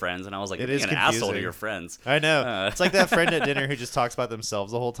were just friends, and I was like, you're being an asshole to your friends. I know. It's like that friend at dinner who just talks about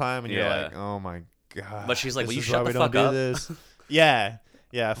themselves the whole time, and you're like, oh my god. But she's like, will you shut the fuck up? This. Yeah,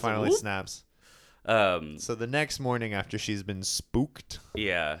 finally like, snaps. So the next morning after she's been spooked.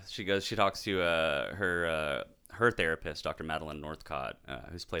 Yeah, she talks to her therapist, Dr. Madeline Northcott,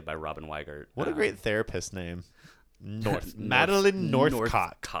 who's played by Robin Weigert. What a great therapist name. Madeline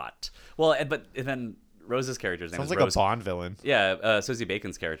Northcott. Well, but then Rose's character's name sounds is like Rose. a Bond villain. Yeah, Susie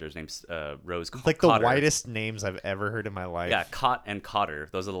Bacon's character's name's Rose Cotter. Like the whitest names I've ever heard in my life. Yeah, Cott and Cotter.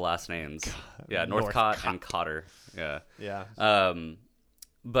 Those are the last names. Yeah, Northcott and Cotter. Yeah. Yeah.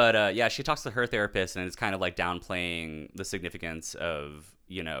 But yeah, she talks to her therapist, and it's kind of like downplaying the significance of,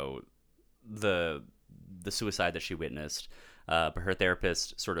 you know, the suicide that she witnessed. But her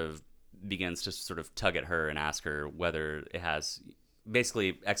therapist sort of begins to sort of tug at her and ask her whether it has,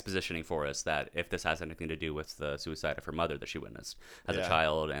 basically expositioning for us that if this has anything to do with the suicide of her mother that she witnessed as a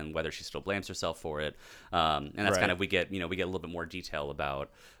child, and whether she still blames herself for it. And that's kind of, we get a little bit more detail about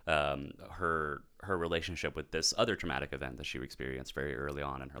her relationship with this other traumatic event that she experienced very early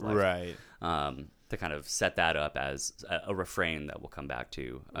on in her life. Right. To kind of set that up as a refrain that we'll come back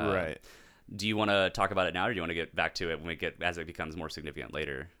to. Right. Do you want to talk about it now, or do you want to get back to it as it becomes more significant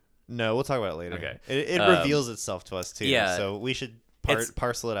later? No, we'll talk about it later. Okay. It reveals itself to us too. Yeah. So we should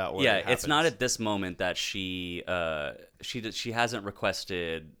parcel it out. It's not at this moment that she hasn't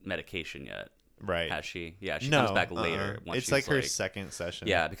requested medication yet. Right. Has she? Yeah, she comes back later. Once it's like her second session.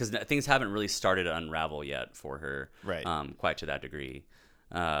 Yeah, because things haven't really started to unravel yet for her. Right. Quite to that degree.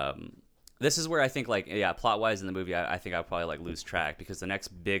 This is where I think, like, plot-wise in the movie, I think I'll probably, like, lose track, because the next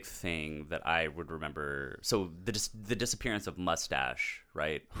big thing that I would remember... So, the disappearance of Mustache,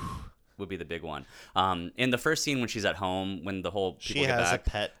 right, would be the big one. In the first scene when she's at home, when the whole people get back... She has a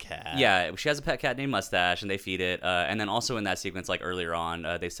pet cat. Yeah, she has a pet cat named Mustache, and they feed it. And then also in that sequence, like, earlier on,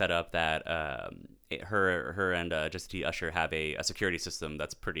 they set up that... her and Jesse T. Usher have a security system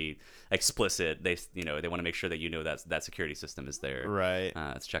that's pretty explicit. They want to make sure that that security system is there. Right.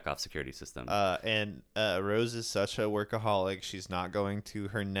 It's Chekhov's security system. And Rose is such a workaholic. She's not going to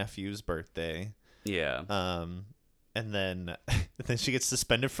her nephew's birthday. Yeah. And then she gets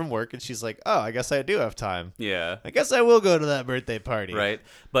suspended from work, and she's like, "Oh, I guess I do have time. Yeah, I guess I will go to that birthday party." Right,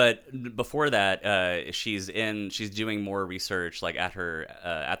 but before that, she's doing more research, like at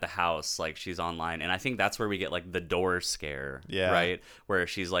the house, like she's online, and I think that's where we get like the door scare. Yeah, right, where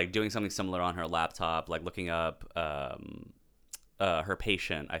she's like doing something similar on her laptop, like looking up her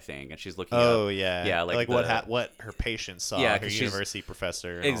patient, I think, and she's looking. Oh up, yeah, like what her patient saw. Yeah, her university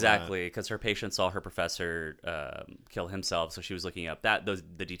professor. Exactly, because her patient saw her professor kill himself, so she was looking up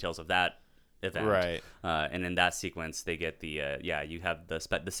the details of that event. Right. And in that sequence, they get you have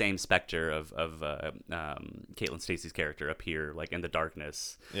the same specter of Caitlin Stacey's character appear like in the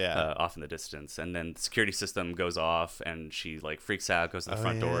darkness, off in the distance, and then the security system goes off, and she like freaks out, goes to the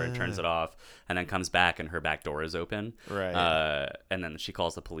front door and turns it off, and then comes back, and her back door is open. Right. And then she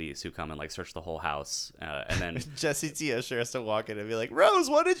calls the police, who come and like search the whole house, and then Jesse T. Usher has to walk in and be like, "Rose,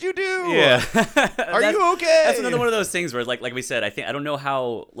 what did you do? Yeah, are you okay?" That's another one of those things where like we said, I don't know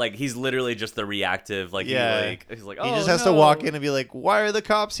how, like, he's literally just the reactive, like, he's like, oh, he just has to walk in and be like, "Why are the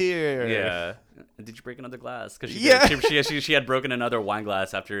cops here?" Yeah. Did you break another glass? Because she had broken another wine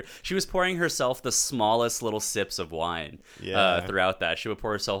glass after she was pouring herself the smallest little sips of wine. Throughout that, she would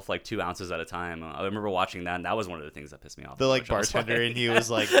pour herself like 2 ounces at a time. I remember watching that, and that was one of the things that pissed me off. The like bartender in you was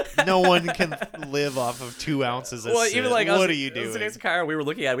like, "No one can live off of 2 ounces." Even like, what are you doing? Next to Kyra, we were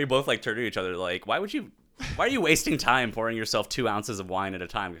looking at it, we both like turned to each other like, why are you wasting time pouring yourself 2 ounces of wine at a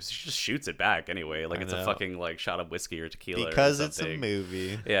time? Because she just shoots it back anyway. Like, it's a fucking like shot of whiskey or tequila. Because or it's a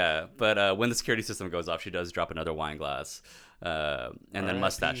movie. Yeah, but when the security system goes off, she does drop another wine glass, and then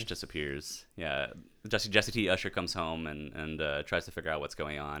Mustache disappears. Yeah, Jesse T. Usher comes home and tries to figure out what's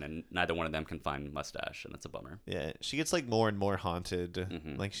going on, and neither one of them can find Mustache, and that's a bummer. Yeah, she gets like more and more haunted.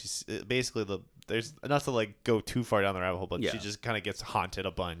 Mm-hmm. Like she's basically there's not to like go too far down the rabbit hole, but she just kind of gets haunted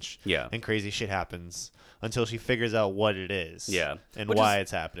a bunch. Yeah, and crazy shit happens until she figures out what it is. Yeah, and why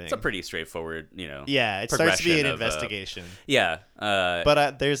it's happening. It's a pretty straightforward, Yeah, it starts to be an investigation.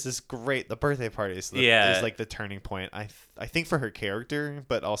 But there's this the birthday party. So is like the turning point. I think for her character,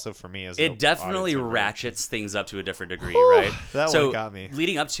 but also for me as it definitely ratchets things up to a different degree, Whew, right? that so one got me.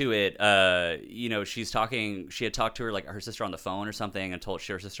 Leading up to it, she had talked to her sister on the phone or something, and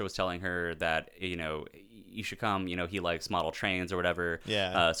her sister was telling her that you should come. He likes model trains or whatever.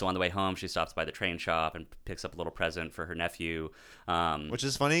 Yeah. So on the way home, she stops by the train shop and picks up a little present for her nephew. Which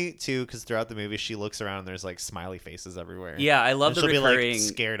is funny too, because throughout the movie she looks around and there's like smiley faces everywhere. Yeah, I love and the she'll recurring. Be, like,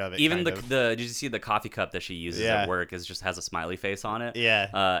 scared of it. Even did you see the coffee cup that she uses Yeah. at work just has a smiley face on it?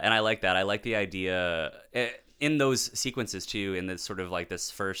 Yeah. And I like that. I like the idea in those sequences too. In this sort of like this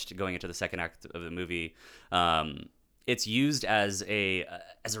first going into the second act of the movie. It's used as a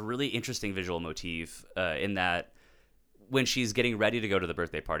really interesting visual motif in that when she's getting ready to go to the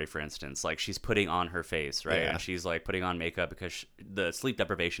birthday party, for instance, like she's putting on her face, right? Yeah. And she's like putting on makeup because the sleep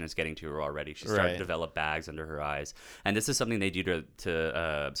deprivation is getting to her already. She's starting to develop bags under her eyes. And this is something they do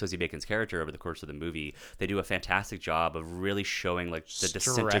to Sosie Bacon's character over the course of the movie. They do a fantastic job of really showing like the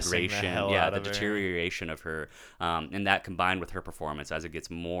disintegration, the deterioration of her. And that combined with her performance as it gets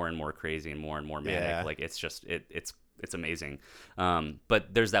more and more crazy and more manic, like it's just, it's amazing.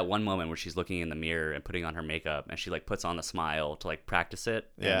 But there's that one moment where she's looking in the mirror and putting on her makeup, and she like puts on a smile to like practice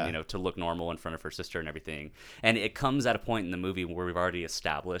it, and, to look normal in front of her sister and everything. And it comes at a point in the movie where we've already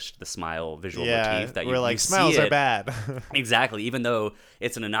established the smile visual motif that we're like smiles are bad. Exactly. Even though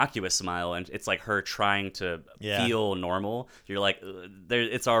it's an innocuous smile and it's like her trying to feel normal, you're like,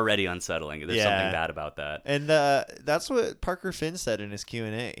 it's already unsettling. There's something bad about that. And that's what Parker Finn said in his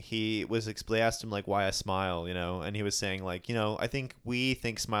Q&A. They asked him like, why a smile, and he was saying like, I think we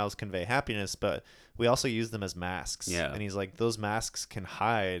think smiles convey happiness, but we also use them as masks. Yeah. And he's like, those masks can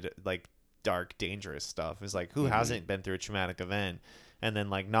hide like dark, dangerous stuff. It's like, who hasn't been through a traumatic event and then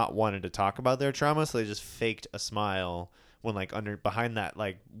like not wanted to talk about their trauma, so they just faked a smile when like behind that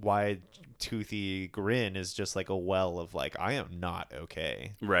like wide toothy grin is just like a well of like, I am not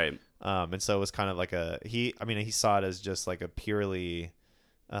okay. Right. And so it was kind of like he saw it as just like a purely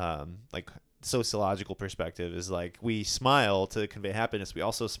like sociological perspective, is like we smile to convey happiness, we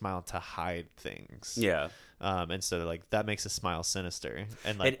also smile to hide things. And so like that makes a smile sinister,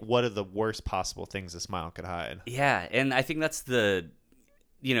 and like what are the worst possible things a smile could hide. And I think that's the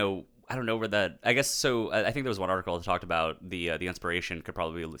I don't know where that, I guess so. I think there was one article that talked about the inspiration could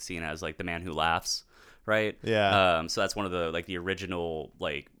probably be seen as like The Man Who Laughs, right? So that's one of the like the original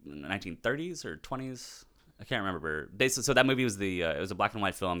like 1930s or 20s, I can't remember. So that movie was it was a black and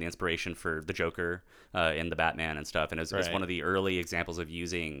white film, the inspiration for the Joker in the Batman and stuff, and it was one of the early examples of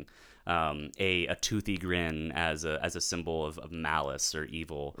using a toothy grin as a symbol of malice or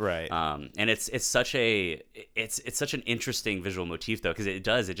evil. Right. And it's such an interesting visual motif though, because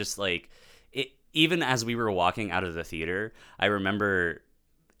it just like it. Even as we were walking out of the theater, I remember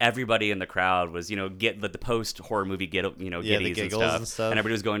everybody in the crowd was, get the post horror movie giddies and stuff, and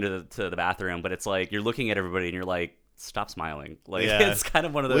everybody was going to the bathroom. But it's like you're looking at everybody and you're like, stop smiling. Like it's kind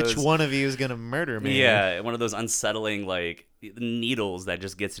of one of those. Which one of you is gonna murder me? Yeah, one of those unsettling like needles that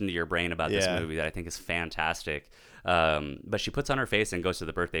just gets into your brain about this movie that I think is fantastic. But she puts on her face and goes to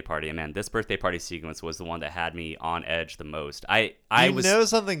the birthday party, and man, this birthday party sequence was the one that had me on edge the most. I know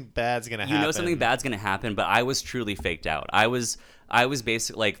something bad's gonna happen. But I was truly faked out. I was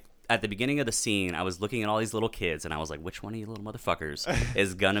basically like, at the beginning of the scene, I was looking at all these little kids, and I was like, which one of you little motherfuckers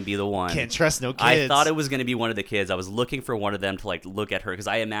is gonna be the one? Can't trust no kids. I thought it was gonna be one of the kids. I was looking for one of them to like look at her, because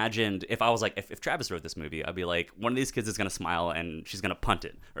I imagined if I was like, if Travis wrote this movie, I'd be like, one of these kids is gonna smile and she's gonna punt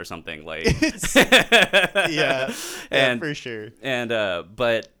it or something like. For sure. And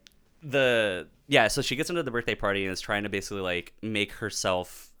so she gets into the birthday party and is trying to basically like make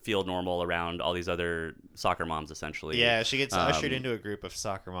herself feel normal around all these other soccer moms, essentially. Yeah, she gets ushered into a group of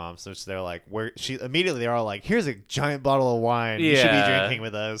soccer moms, which they're like, they're all like, here's a giant bottle of wine. You should be drinking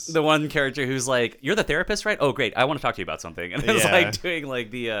with us. The one character who's like, you're the therapist, right? Oh, great. I want to talk to you about something. And it's like doing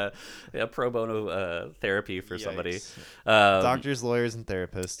like the pro bono therapy for somebody. Doctors, lawyers, and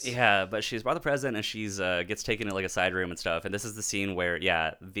therapists. Yeah, but she's brought the present and she's gets taken to like a side room and stuff. And this is the scene where,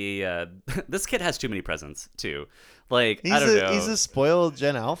 this kid has too many presents too. Like, I don't know. He's a spoiled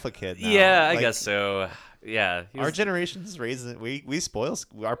Gen Alpha kid now. Yeah, I guess so. Yeah. Our generation's raising, we spoil,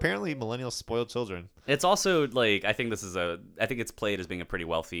 apparently millennials spoil children. It's also like, I think it's played as being a pretty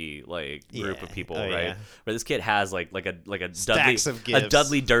wealthy like group of people, right? Yeah. Where this kid has like a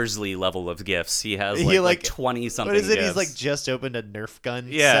Dudley Dursley level of gifts. He has like 20 something. What is it? Gifts. He's like just opened a Nerf gun.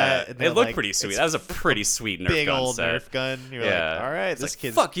 Yeah, set, it looked pretty sweet. That was a pretty sweet Nerf gun. Big old set. Nerf gun. You're like, all right, this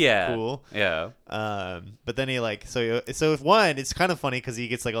kid's fuck yeah, cool. Yeah. But then he like so if one, it's kind of funny because he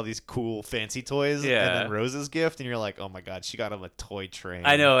gets like all these cool fancy toys, Yeah. and then Rose's gift, and you're like, oh my god, she got him a toy train.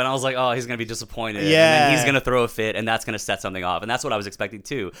 I know, and I was like, oh, he's gonna be disappointed. Yeah. And then he's gonna throw a fit, and that's gonna set something off, and that's what I was expecting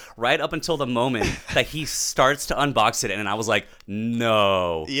too. Right up until the moment that he starts to unbox it, and I was like,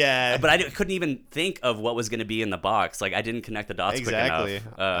 no. Yeah. But I couldn't even think of what was gonna be in the box. Like I didn't connect the dots Exactly.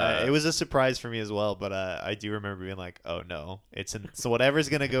 quick enough. It was a surprise for me as well, but I do remember being like, "Oh no, it's in." So whatever's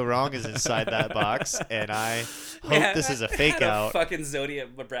gonna go wrong is inside that box, and I hope this is a fake had out. A fucking Zodiac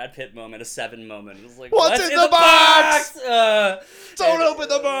Brad Pitt moment, a Seven moment. It was like, What's in the box? Don't And, open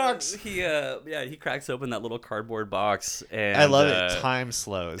the box. He cracks open that little cardboard box, and I love it. Time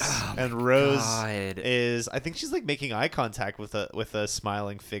slows, and Rose God. is. I think she's like making eye contact with a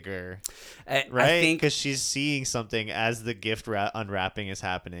smiling figure, I right? think Because she's seeing something as the gift unwrapping is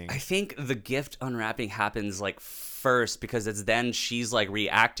happening. I think the gift unwrapping happens like first because it's then she's like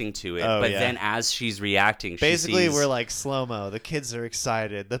reacting to it, Oh, but yeah. then as she's reacting, Basically, she sees, we're like slow mo. The kids are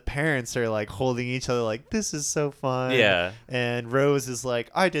excited. The parents are like holding each other, like this is so fun. Yeah. And Rose is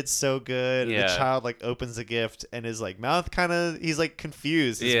like, I did so good. And Yeah. the child like opens the gift and his like mouth he's like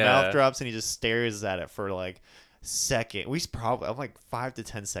confused. His Yeah. mouth drops and he just stares at it for like second. I'm like 5 to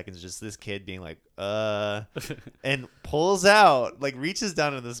 10 seconds. Just this kid being like, and pulls out, like reaches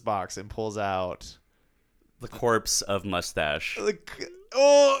down in this box and pulls out the corpse of Mustache, like,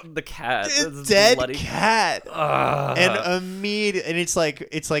 oh. the cat, A this dead bloody- cat, Ugh. and it's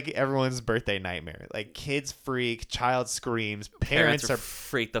like everyone's birthday nightmare. Like kids freak, child screams, parents are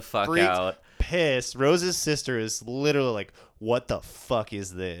freaked the fuck freaked, out. pissed. Rose's sister is literally like, "What the fuck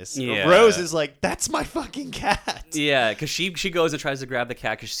is this?" Yeah. Rose is like, "That's my fucking cat." Yeah, because she goes and tries to grab the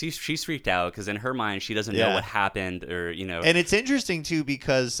cat because she's freaked out because in her mind she doesn't know Yeah. what happened or And it's interesting too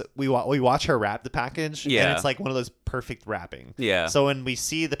because we watch her wrap the package, and Yeah. it's like one of those perfect wrapping. Yeah. So when we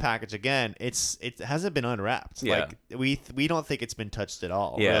see the package again, it hasn't been unwrapped. Yeah. Like we don't think it's been touched at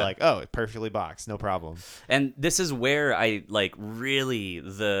all. Yeah. We're like, oh, perfectly boxed, no problem. And this is where I like really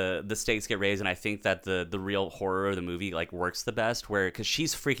the stakes get raised, and I think that the real horror of the movie like works the best, where because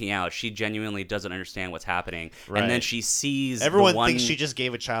she's freaking out, she genuinely doesn't understand what's happening, Right. and then she sees Everyone the one, thinks she just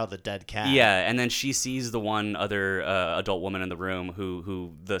gave a child a dead cat. yeah, and then she sees the one other adult woman in the room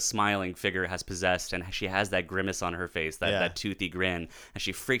who the smiling figure has possessed, and she has that grimace on her face, that toothy grin, and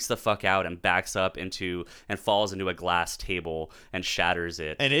she freaks the fuck out and backs up and falls into a glass table and shatters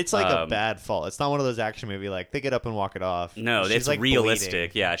it. And it's like a bad fall. It's not one of those action movie like they get up and walk it off. No, She's, it's like, realistic.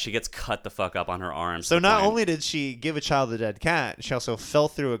 bleeding. Yeah, she gets cut the fuck up on her arm. So not only did she give a child a dead cat, she also fell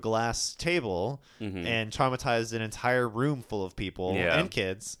through a glass table and traumatized an entire room full of people Yeah. and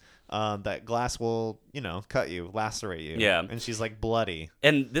kids. That glass will, cut you, lacerate you. Yeah. And she's like bloody.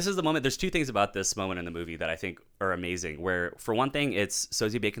 And this is the moment. There's two things about this moment in the movie that I think are amazing. Where, for one thing, it's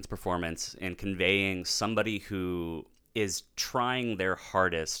Sosie Bacon's performance in conveying somebody who is trying their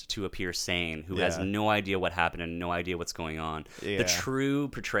hardest to appear sane, who has Yeah. no idea what happened and no idea what's going on. Yeah. The true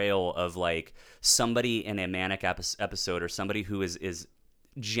portrayal of like somebody in a manic episode, or somebody who is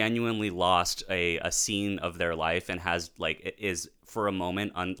genuinely lost a scene of their life and has like is for a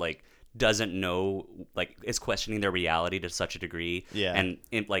moment doesn't know, like, is questioning their reality to such a degree, Yeah. and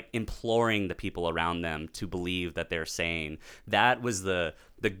like imploring the people around them to believe that they're sane. That was the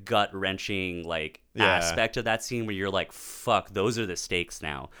gut wrenching Yeah. aspect of that scene where you're like, fuck, those are the stakes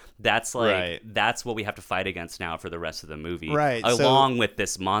now. That's like Right. that's what we have to fight against now for the rest of the movie, Right, so- along with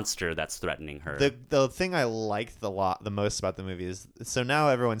this monster that's threatening her. The thing I liked the most about the movie is, so now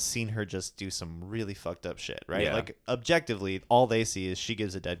everyone's seen her just do some really fucked up shit, right? Yeah. Like objectively, all they see is she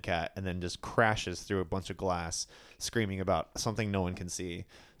gives a dead cat and then just crashes through a bunch of glass, screaming about something no one can see.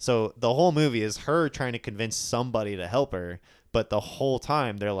 So the whole movie is her trying to convince somebody to help her, but the whole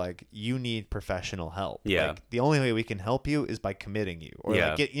time they're like, you need professional help. Yeah. Like, the only way we can help you is by committing you, or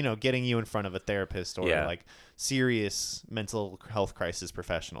Yeah. like getting you in front of a therapist, or Yeah. like serious mental health crisis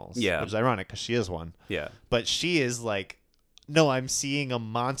professionals. Yeah. Which is ironic because she is one. yeah. But she is like, no, I'm seeing a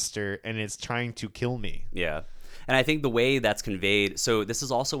monster and it's trying to kill me. Yeah. And I think the way that's conveyed, so this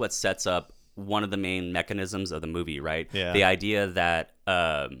is also what sets up one of the main mechanisms of the movie, right? Yeah. The idea that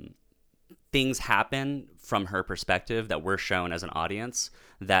things happen from her perspective that we're shown as an audience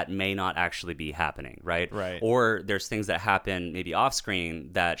that may not actually be happening, right? Right. Or there's things that happen maybe off screen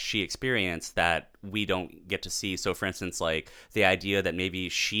that she experienced that we don't get to see. So for instance, like the idea that maybe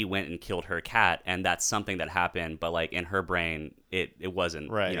she went and killed her cat and that's something that happened, but like in her brain, it wasn't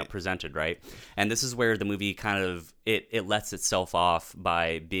Right. presented, right? And this is where the movie kind of, it lets itself off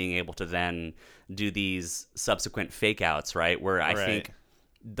by being able to then do these subsequent fake outs, right? Where I Right. think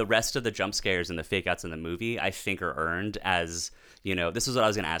the rest of the jump scares and the fake outs in the movie, I think, are earned as, you know, this is what I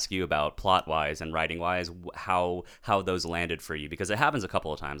was going to ask you about plot wise and writing wise, how those landed for you, because it happens a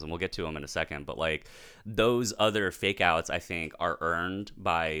couple of times and we'll get to them in a second. But like those other fake outs, I think, are earned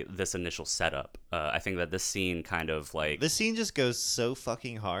by this initial setup. I think that this scene kind of like this scene just goes so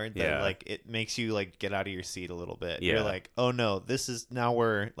fucking hard that like it makes you like get out of your seat a little bit. Yeah. You're like, oh no, this is now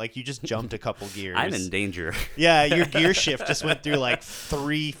we're like you just jumped a couple gears. I'm in danger. Yeah, your gear shift just went through like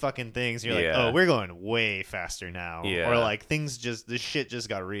 3 fucking things. You're like, oh, we're going way faster now. Yeah. Or like this shit just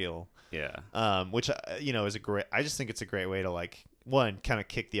got real. Yeah. Which you know is a great. I just think it's a great way to like one kind of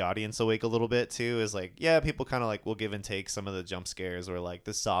kick the audience awake a little bit too. Is like people kind of like will give and take some of the jump scares or like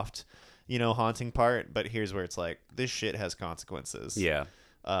the soft, you know, haunting part. But here's where it's like this shit has consequences. Yeah.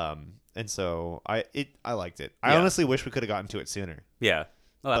 And so I liked it. I honestly wish we could have gotten to it sooner. Yeah.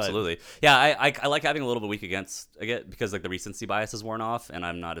 Oh, absolutely. Yeah, I like having a little bit weak against because like the recency bias is worn off, and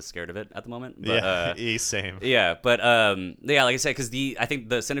I'm not as scared of it at the moment. But, same. Yeah, but yeah, like I said, because I think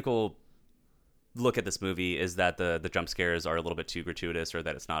the cynical look at this movie is that the jump scares are a little bit too gratuitous or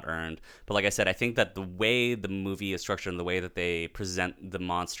that it's not earned. But like I said, I think that the way the movie is structured and the way that they present the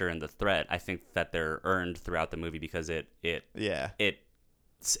monster and the threat, I think that they're earned throughout the movie because it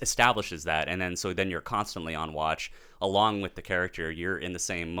establishes that, and then you're constantly on watch along with the character. You're in the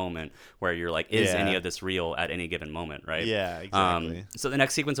same moment where you're like, is any of this real at any given moment, right? Yeah, exactly. So the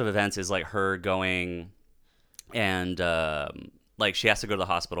next sequence of events is like her going and like she has to go to the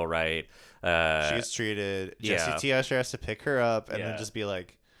hospital, right? She gets treated. Jesse T. Usher has to pick her up and then just be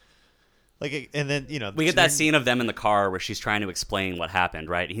like, and then, you know, we get that scene of them in the car where she's trying to explain what happened,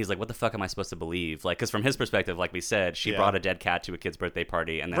 right? And he's like, what the fuck am I supposed to believe? Like, because from his perspective, like we said, she brought a dead cat to a kid's birthday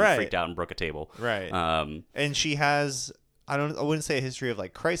party and then freaked out and broke a table. Right. And she has, I wouldn't say a history of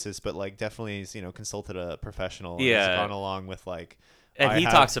like crisis, but like definitely, you know, consulted a professional. And has gone along with like, and he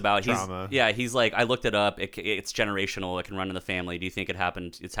talks about he's like, I looked it up. It's generational. It can run in the family. Do you think it's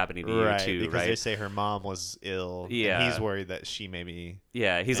happening to you too? Because they say her mom was ill. Yeah, and he's worried that she maybe.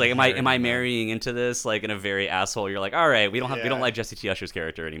 Yeah, he's like, am I marrying into this like in a very asshole? You're like, all right, we don't like Jesse T. Usher's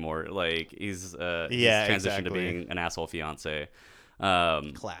character anymore. Like he's transitioned to being an asshole fiance.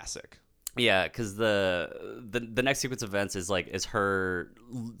 Classic. Yeah, because the next sequence of events is her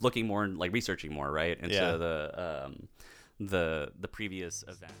looking more and like researching more, right, into the previous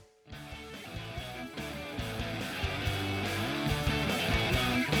event.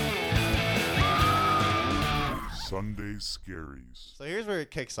 Sunday Scaries. So here's where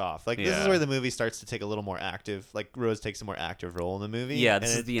it kicks off. Like this is where the movie starts to take a little more active. Like Rose takes a more active role in the movie. Yeah,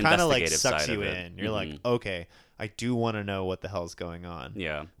 this is the investigative side of it. Kind of like sucks you in. You're like, okay, I do want to know what the hell's going on.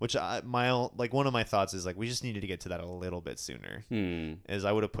 Yeah. Which one of my thoughts is like we just needed to get to that a little bit sooner. Is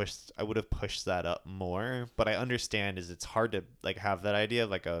I would have pushed that up more. But I understand it's hard to like have that idea of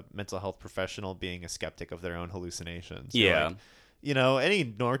like a mental health professional being a skeptic of their own hallucinations. Yeah. Like, you know, any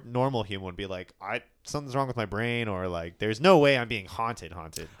normal human would be like, something's wrong with my brain, or like, there's no way I'm being haunted,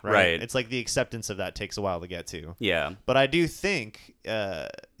 right? It's like the acceptance of that takes a while to get to. Yeah. But I do think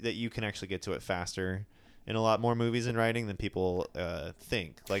that you can actually get to it faster in a lot more movies and writing than people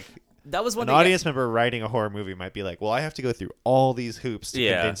think. Like, that was one an audience member writing a horror movie might be like, well, I have to go through all these hoops to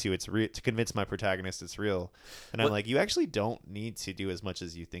convince you it's real, to convince my protagonist it's real. And I'm like, you actually don't need to do as much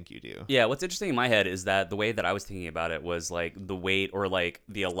as you think you do. Yeah, what's interesting in my head is that the way that I was thinking about it was like the weight or like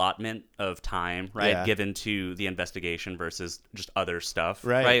the allotment of time, right, given to the investigation versus just other stuff,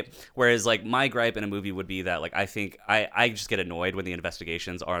 right? Whereas like my gripe in a movie would be that like I think I just get annoyed when the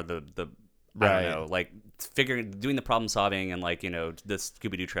investigations are the I don't know, like doing the problem solving and like, you know, the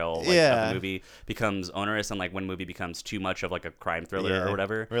Scooby-Doo trail of the movie becomes onerous, and like when movie becomes too much of like a crime thriller or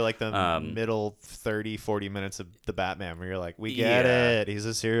whatever. Or like the middle 30-40 minutes of the Batman where you're like, we get it, he's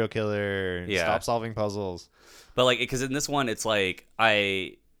a serial killer, stop solving puzzles. But like, because in this one it's like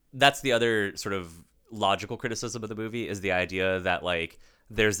that's the other sort of logical criticism of the movie is the idea that like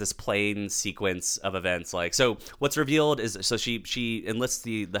there's this plain sequence of events. Like, so what's revealed is, so she enlists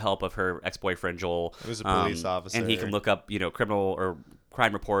the help of her ex-boyfriend Joel, who's a police officer, and he can look up, you know, criminal or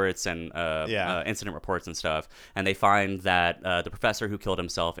crime reports and incident reports and stuff. And they find that the professor who killed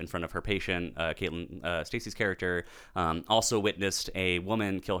himself in front of her patient, Caitlin Stacey's character, also witnessed a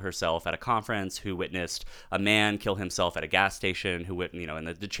woman kill herself at a conference, who witnessed a man kill himself at a gas station, you know, and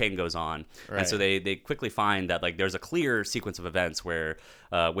the chain goes on. Right. And so they quickly find that like there's a clear sequence of events where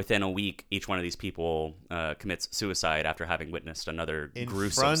within a week, each one of these people commits suicide after having witnessed another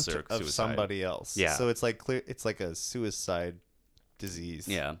gruesome suicide of somebody else. Yeah. So it's like it's like a suicide disease.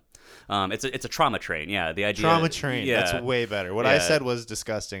 Yeah. It's a trauma train. Yeah, the idea. Trauma train. Yeah. That's way better. What I said was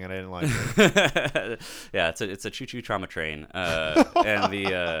disgusting, and I didn't like it. Yeah, it's a choo-choo trauma train. And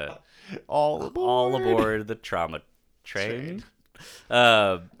the all all aboard the trauma train.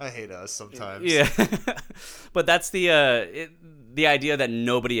 I hate us sometimes. Yeah, but that's the idea that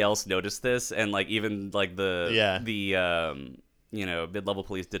nobody else noticed this, and like even like the mid-level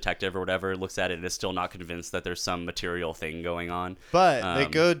police detective or whatever looks at it and is still not convinced that there's some material thing going on. But they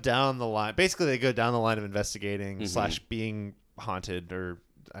go down the line. Basically, they go down the line of investigating / being haunted, or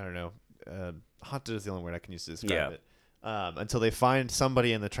I don't know. Haunted is the only word I can use to describe it. Until they find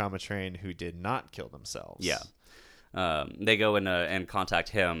somebody in the trauma train who did not kill themselves. Yeah. They go and contact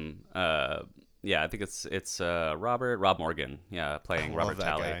him. I think it's Rob Morgan. Yeah, playing Robert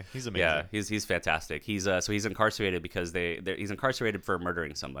Talley. Guy. He's amazing. Yeah, he's fantastic. He's he's incarcerated because he's incarcerated for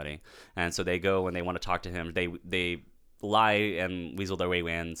murdering somebody, and so they go and they want to talk to him. They lie and weasel their way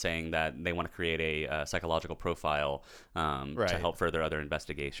in, saying that they want to create a psychological profile to help further other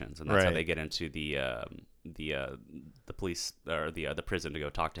investigations, and that's how they get into the police or the prison to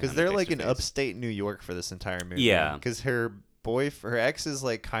go talk to him. Because they're like in upstate New York for this entire movie. Yeah. Because her ex is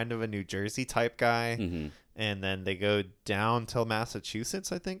like kind of a New Jersey type guy. Mm-hmm. And then they go down to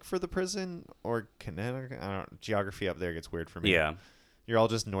Massachusetts, I think, for the prison, or Connecticut. I don't know. Geography up there gets weird for me. Yeah. You're all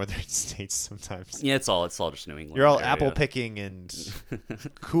just northern states sometimes. Yeah, it's all just New England. You're all area. apple picking and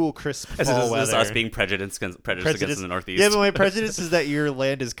cool, crisp fall this weather. Is us being prejudiced against the Northeast. Yeah, but my prejudice is that your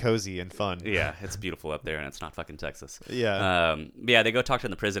land is cozy and fun. Yeah, it's beautiful up there, and it's not fucking Texas. Yeah. They go talk to him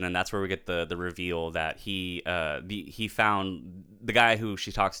in the prison, and that's where we get the reveal that he found the guy who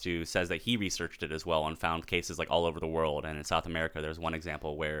she talks to says that he researched it as well and found cases like all over the world. And in South America, there's one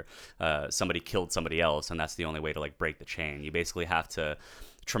example where somebody killed somebody else, and that's the only way to like break the chain. You basically have to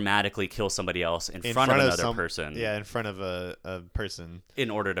traumatically kill somebody else in front of another person. Yeah, in front of a person. In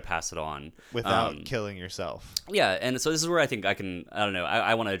order to pass it on. Without killing yourself. Yeah, and so this is where I think I don't know,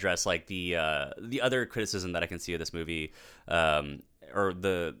 I want to address like the other criticism that I can see of this movie, or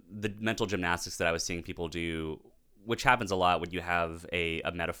the mental gymnastics that I was seeing people do, which happens a lot when you have a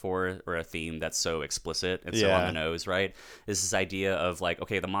metaphor or a theme that's so explicit and so on the nose, right? Is this idea of like,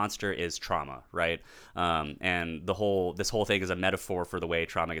 okay, the monster is trauma, right? And this whole thing is a metaphor for the way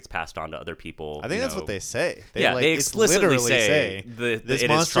trauma gets passed on to other people. I think that's what they say. They explicitly say this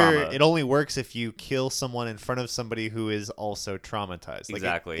monster, it only works if you kill someone in front of somebody who is also traumatized. Like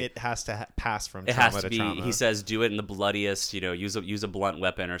exactly. It has to pass from it trauma has to be, trauma. He says, do it in the bloodiest, use a blunt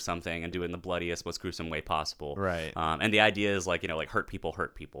weapon or something and do it in the bloodiest, most gruesome way possible. Right. And the idea is like, like hurt people,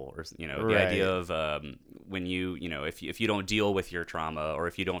 or, the idea of when if you don't deal with your trauma, or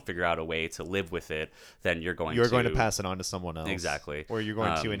if you don't figure out a way to live with it, then you're going to pass it on to someone else. Exactly. Or you're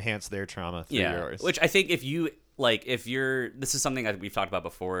going to enhance their trauma through yours. Which I think this is something that we've talked about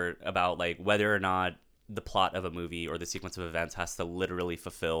before, about like whether or not the plot of a movie or the sequence of events has to literally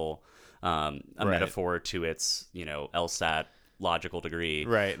fulfill a metaphor to its, LSAT logical degree,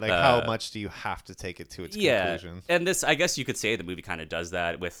 right? Like how much do you have to take it to its conclusion? And this, I guess you could say the movie kind of does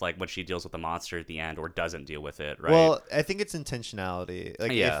that with like when she deals with the monster at the end or doesn't deal with it, right? Well, I think it's intentionality.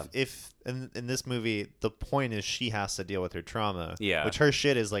 Like if in this movie the point is she has to deal with her trauma, which her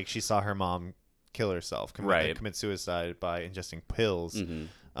shit is like she saw her mom kill herself, commit suicide by ingesting pills,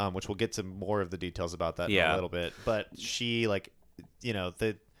 which we'll get to more of the details about that in a little bit. But she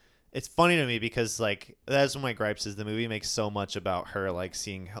it's funny to me because like that's one of my gripes is the movie makes so much about her like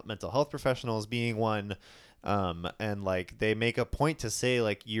seeing mental health professionals, being one, and like they make a point to say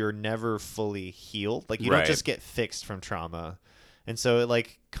like you're never fully healed, like you don't just get fixed from trauma. And so it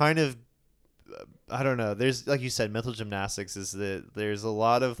like kind of I don't know, there's like you said, mental gymnastics is there's a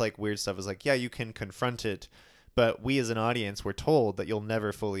lot of like weird stuff. Is like, yeah, you can confront it, but we as an audience we're told that you'll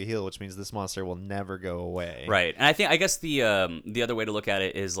never fully heal, which means this monster will never go away. Right. And I guess the other way to look at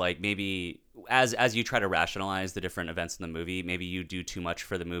it is like maybe as you try to rationalize the different events in the movie, maybe you do too much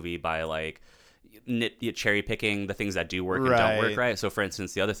for the movie by like cherry picking the things that do work and don't work, right? So for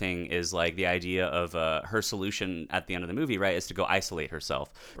instance, the other thing is like the idea of her solution at the end of the movie, right, is to go isolate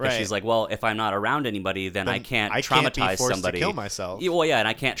herself. Right. She's like, well, if I'm not around anybody, then I can't traumatize somebody. To kill myself. Well, yeah, and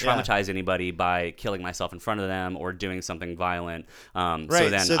I can't traumatize anybody by killing myself in front of them or doing something violent. So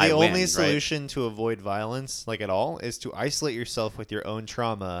the only solution to avoid violence, like at all, is to isolate yourself with your own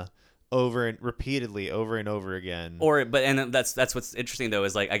trauma over and repeatedly over and over again. And that's what's interesting though,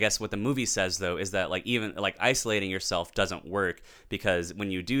 is like, I guess what the movie says though is that like even like isolating yourself doesn't work, because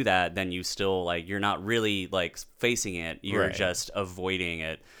when you do that, then you still like, you're not really like facing it, you're just avoiding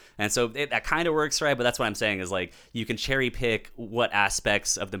it. And so that kind of works, right? But that's what I'm saying is like, you can cherry pick what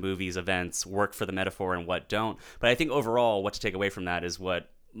aspects of the movie's events work for the metaphor and what don't. But I think overall what to take away from that is what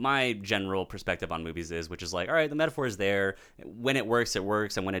my general perspective on movies is, which is like, all right, the metaphor is there. When it works, and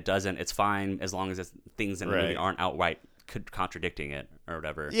when it doesn't, it's fine, as long as things in the movie aren't outright contradicting it or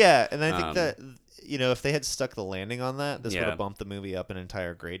whatever. Yeah, and I think that, you know, if they had stuck the landing on that, this would have bumped the movie up an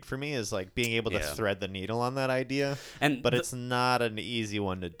entire grade for me, is like being able to thread the needle on that idea. But it's not an easy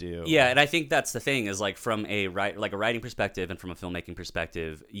one to do. Yeah, and I think that's the thing, is like from a writing perspective and from a filmmaking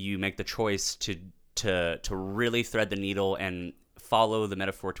perspective, you make the choice to really thread the needle and follow the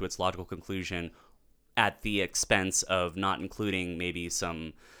metaphor to its logical conclusion at the expense of not including maybe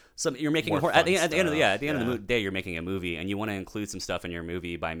some you're making at the end of the day, you're making a movie, and you want to include some stuff in your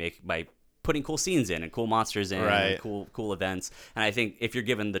movie by putting cool scenes in and cool monsters in and cool events. And I think if you're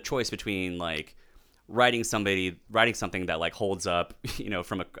given the choice between like writing something that like holds up, you know,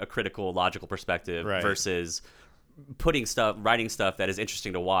 from a critical logical perspective versus writing stuff that is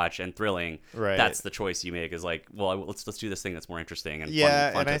interesting to watch and thrilling, that's the choice you make, is like, well, let's do this thing that's more interesting and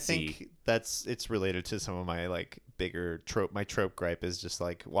fun and to I see. think it's related to some of my like bigger trope. My trope gripe is just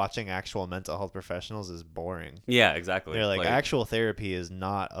like, watching actual mental health professionals is boring. Yeah, exactly. They're like actual therapy is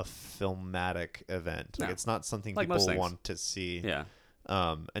not a filmatic event. Like, it's not something like people want to see. Yeah.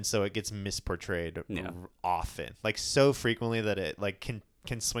 And so it gets misportrayed often, like so frequently that it like can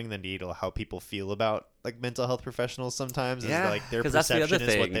swing the needle how people feel about like mental health professionals sometimes. Is like their perception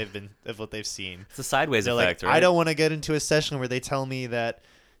is what they've seen. It's a sideways They're effect, like, right? I don't want to get into a session where they tell me that,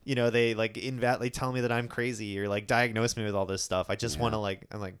 you know, they like they tell me that I'm crazy or like diagnose me with all this stuff. I just want to like,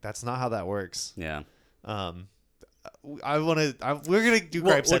 I'm like, that's not how that works. Yeah. We're gonna do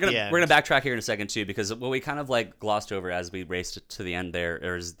gripes at the end. We're gonna backtrack here in a second too, because what we kind of like glossed over as we raced to the end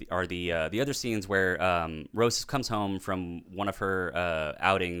there are the other scenes where Rose comes home from one of her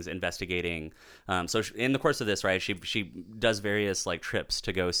outings investigating. So in the course of this, right, she does various like trips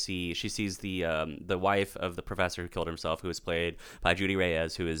to go see. She sees the wife of the professor who killed himself, who is played by Judy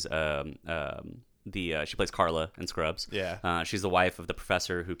Reyes, who is she plays Carla in Scrubs. Yeah. She's the wife of the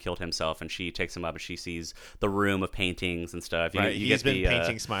professor who killed himself, and she takes him up and she sees the room of paintings and stuff. He's been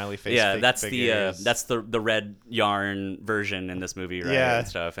painting smiley face. Yeah, that's figures. the red yarn version in this movie, right? Yeah, and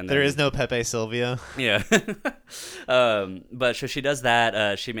stuff. And there is no Pepe Sylvia. Yeah. But so she does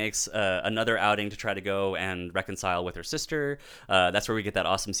that. She makes another outing to try to go and reconcile with her sister. That's where we get that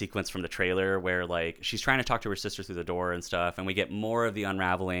awesome sequence from the trailer where like she's trying to talk to her sister through the door and stuff, and we get more of the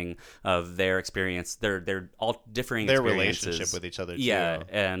unraveling of their experience. They're all differing their experiences. relationship with each other too. Yeah,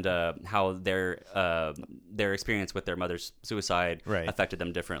 and how their experience with their mother's suicide affected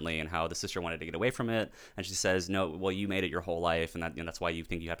them differently, and how the sister wanted to get away from it, and she says, no, well, you made it your whole life, and that's why you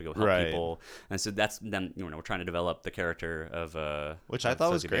think you have to go help people. And so that's them, you know, we're trying to develop the character of which I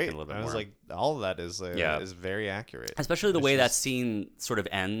thought was Sosie great. Bacon a little bit I was more. like, all of that is very accurate, especially the way that scene sort of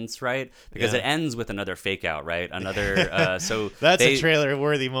ends, right? Because it ends with another fake out, right? Another so that's a trailer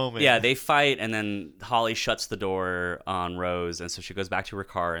worthy moment. Yeah, they fight, and then Holly shuts the door on Rose, and so she goes back to her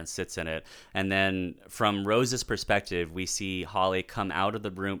car and sits in it. And then from Rose's perspective, we see Holly come out of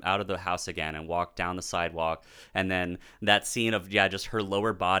the house again and walk down the sidewalk, and then that scene of just her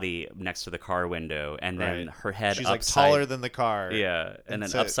lower body next to the car window, and then her head she's upside, like taller than the car, and then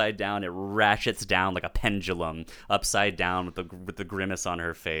so, upside down, it ratchets down like a pendulum upside down with the grimace on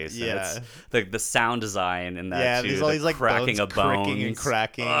her face. And it's the sound design in that there's all these like cracking bones of bones cricking and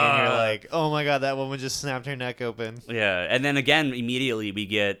cracking, and you're like, oh my god, that woman just snapped her neck open. Yeah, and then again, immediately we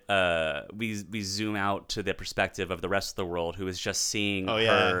get we zoom out to the perspective of the rest of the world, who is just seeing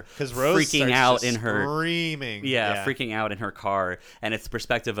her freaking out in her screaming, freaking out in her car, and it's the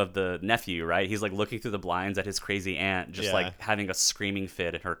perspective of the nephew, right? He's like looking through the blinds at his crazy aunt, just like having a screaming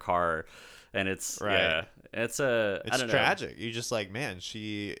fit in her car, and it's it's tragic. You just like, man,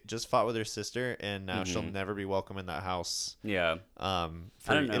 she just fought with her sister, and now she'll never be welcome in that house. Yeah.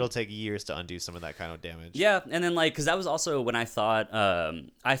 It'll take years to undo some of that kind of damage. Yeah, and then like, because that was also when I thought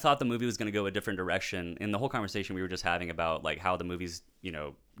the movie was going to go a different direction. In the whole conversation we were just having about like how the movie's, you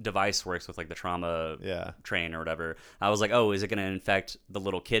know, device works with like the trauma train or whatever, I was like, oh, is it going to infect the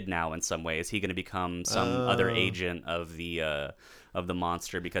little kid now in some way? Is he going to become some other agent of the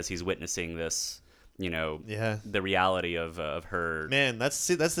monster because he's witnessing this? You know, the reality of her. Man, that's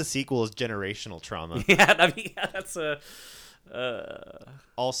the sequel is generational trauma. That's a.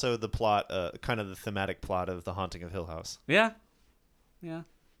 Also, the plot, kind of the thematic plot of The Haunting of Hill House. Yeah.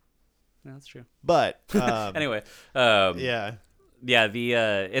 Yeah, that's true. But Anyway, yeah. yeah. The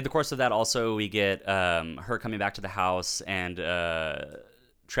in the course of that, also we get her coming back to the house, and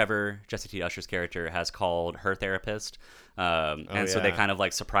Trevor, Jesse T. Usher's character, has called her therapist, and so they kind of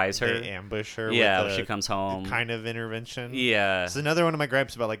like surprise her. They ambush her. Yeah, with she comes home. Kind of intervention. Yeah, it's another one of my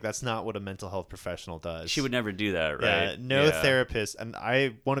gripes about like that's not what a mental health professional does. she would never do that, right? Yeah, no therapist. And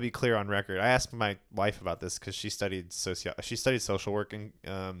I want to be clear on record. I asked my wife about this because she studied social work in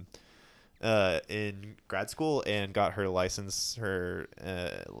grad school and got her license, her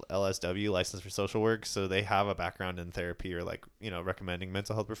LSW, license for social work. So they have a background in therapy or like, recommending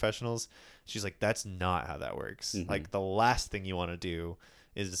mental health professionals. She's like, that's not how that works. Mm-hmm. Like the last thing you want to do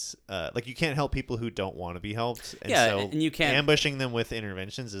is like you can't help people who don't want to be helped. And yeah, so and you can't ambushing them with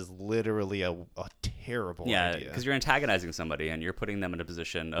interventions is literally a terrible idea. because you're antagonizing somebody and you're putting them in a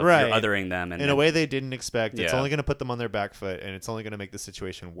position of Right. you're othering them and in a way they didn't expect. It's Yeah. only going to put them on their back foot, and it's only going to make the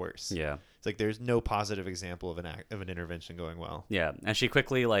situation worse. Yeah. It's like there's no positive example of an intervention going well. Yeah, and she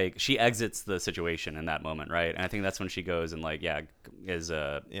quickly she exits the situation in that moment, right? And I think that's when she goes and Yeah,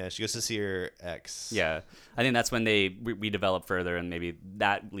 she goes to see her ex. Yeah, I think that's when we develop further, and maybe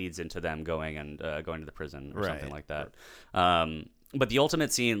that leads into them going to the prison or something like that. But the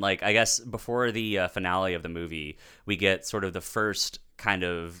ultimate scene, like I guess before the finale of the movie, we get sort of the first kind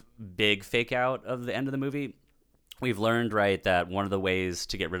of big fake out of the end of the movie. We've learned, right, that one of the ways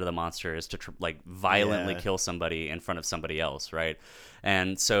to get rid of the monster is to violently kill somebody in front of somebody else, right?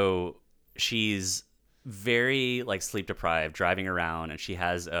 And so she's very sleep deprived, driving around, and she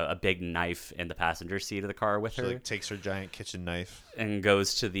has a big knife in the passenger seat of the car with her. She takes her giant kitchen knife and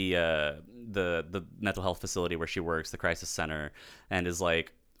goes to the mental health facility where she works, the crisis center, and is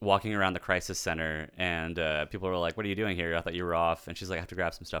walking around the crisis center, and people are like, "What are you doing here? I thought you were off." And she's like, "I have to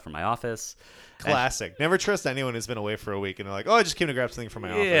grab some stuff from my office." Classic. Never trust anyone who's been away for a week and they're like, "Oh, I just came to grab something from my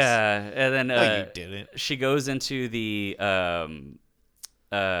office." Yeah, and then you didn't. She goes into the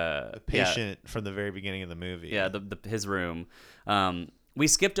patient from the very beginning of the movie. Yeah, his room. We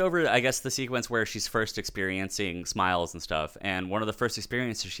skipped over, I guess, the sequence where she's first experiencing smiles and stuff. And one of the first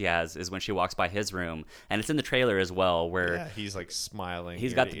experiences she has is when she walks by his room. And it's in the trailer as well, where he's smiling.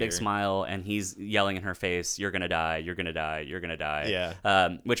 He's got the big smile, and he's yelling in her face, "You're going to die, you're going to die, you're going to die."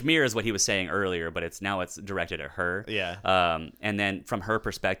 Yeah. Which mirrors what he was saying earlier, but it's directed at her. Yeah. And then from her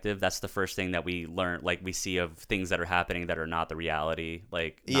perspective, that's the first thing that we learn, we see of things that are happening that are not the reality,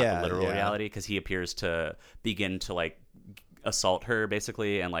 not the literal reality, because he appears to begin to, assault her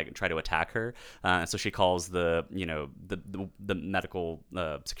basically and try to attack her, so she calls the medical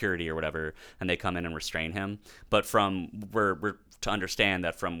security or whatever, and they come in and restrain him. But we're to understand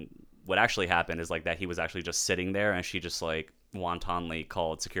that from what actually happened is that he was actually just sitting there, and she just wantonly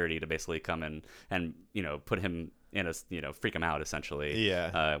called security to basically come in and put him in a freak him out essentially,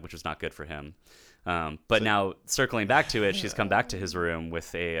 which was not good for him. But now circling back to it, she's come back to his room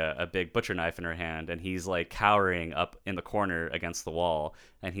with a big butcher knife in her hand, and he's cowering up in the corner against the wall,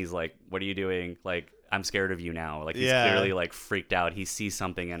 and he's like, "What are you doing? I'm scared of you now." He's clearly freaked out. He sees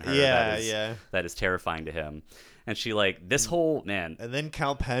something in her that is terrifying to him. And she this whole man. And then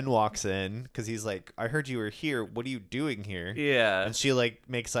Kal Penn walks in because he's like, "I heard you were here. What are you doing here?" Yeah. And she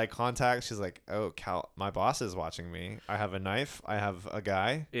makes eye contact. She's like, "Oh, Cal, my boss is watching me. I have a knife. I have a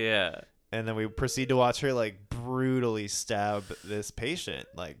guy." Yeah. And then we proceed to watch her brutally stab this patient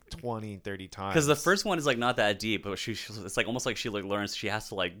 20, 30 times. Because the first one is not that deep, but it's almost she learns she has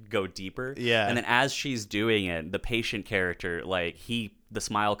to go deeper. Yeah. And then as she's doing it, the patient character the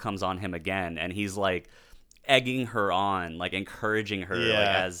smile comes on him again, and he's egging her on, encouraging her,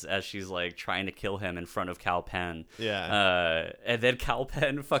 as she's trying to kill him in front of Kal Penn. Yeah. And then Kal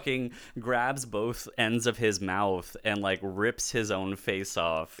Penn fucking grabs both ends of his mouth and rips his own face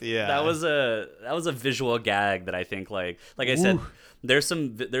off. Yeah. That was a visual gag that I think I said, there's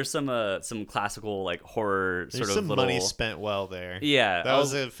some classical horror There's sort of some little money spent well there. Yeah. That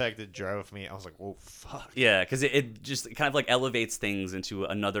was the effect that drove me. I was like, "Whoa, fuck." Yeah, because it just kind of elevates things into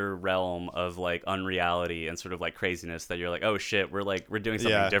another realm of unreality and sort of craziness that you're "Oh shit, we're doing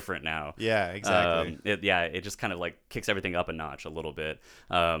something different now." Yeah, exactly. It just kind of kicks everything up a notch a little bit.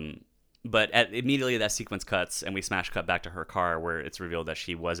 But immediately that sequence cuts, and we smash cut back to her car, where it's revealed that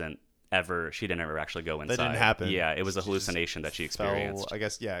she didn't ever actually go inside. That didn't happen. Yeah, it was a hallucination that she experienced.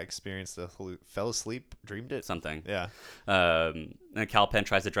 Experienced fell asleep, dreamed it. Something. Yeah. And Kal Penn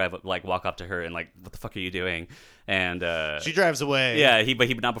tries to walk up to her and "What the fuck are you doing?" And she drives away. Yeah,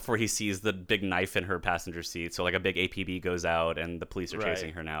 but not before he sees the big knife in her passenger seat. So a big APB goes out, and the police are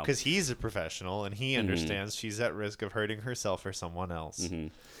chasing her now. Because he's a professional and he understands she's at risk of hurting herself or someone else. Mm-hmm.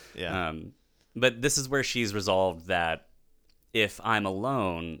 Yeah. But this is where she's resolved that if I'm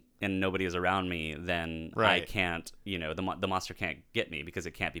alone, and nobody is around me, then I Right. can't, the monster can't get me because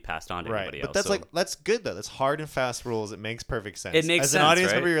it can't be passed on to Right. anybody But else. that's So that's good though. That's hard and fast rules. It makes perfect sense. It makes As sense, an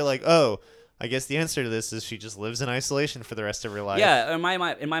audience right? member, you're like, oh, I guess the answer to this is she just lives in isolation for the rest of her life. yeah, in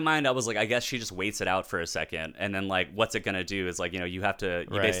my mind, I was like, I guess she just waits it out for a second, and then like, what's it gonna do? Is like, you have to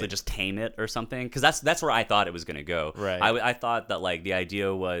basically Right. just tame it or something, because that's where I thought it was gonna go. Right. I thought that like the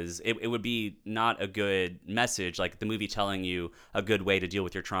idea was it would be not a good message, like the movie telling you a good way to deal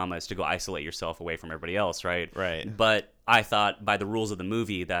with your trauma is to go isolate yourself away from everybody else, right? Right. But I thought by the rules of the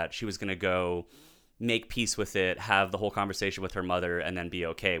movie that she was gonna go make peace with it, have the whole conversation with her mother, and then be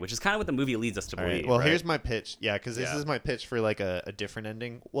okay, which is kind of what the movie leads us to All believe. right. Well, right? here's my pitch. Yeah, because this Yeah. is my pitch for like a different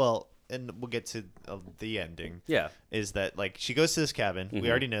ending. Well, and we'll get to the ending. Yeah. Is that like she goes to this cabin? Mm-hmm.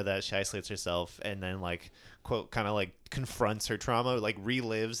 We already know that she isolates herself, and then like quote kind of like confronts her trauma, like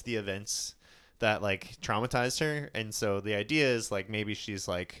relives the events that like traumatized her. And so the idea is like maybe she's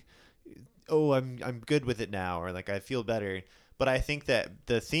like, oh, I'm good with it now, or like I feel better. But I think that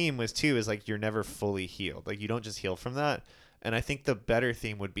the theme was too is like you're never fully healed. Like you don't just heal from that. And I think the better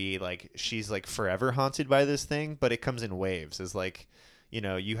theme would be like she's like forever haunted by this thing, but it comes in waves. Is like,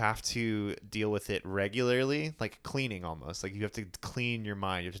 you have to deal with it regularly, like cleaning almost. Like you have to clean your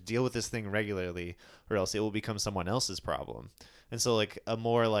mind. You have to deal with this thing regularly, or else it will become someone else's problem. And so like a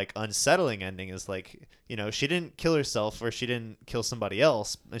more like unsettling ending is like, she didn't kill herself or she didn't kill somebody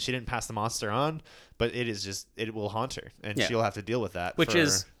else and she didn't pass the monster on, but it will haunt her and Yeah. she'll have to deal with that Which for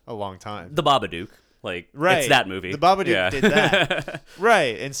is a long time. The Babadook. Like, Right. it's that movie. The Babadook Yeah. did that.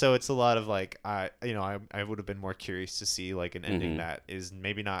 Right. And so it's a lot of like, I would have been more curious to see like an ending that is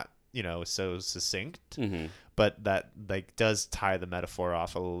maybe not, so succinct, but that like does tie the metaphor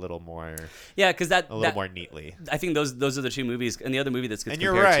off a little more, Yeah, because more neatly. I think those are the two movies, and the other movie that's gets And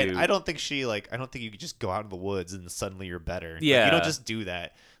you're compared right. to. I don't think you could just go out in the woods and suddenly you're better. Like, Yeah. you don't just do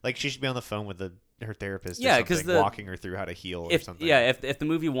that. Like she should be on the phone with her therapist. Yeah, or 'cause something, walking her through how to heal or something. if the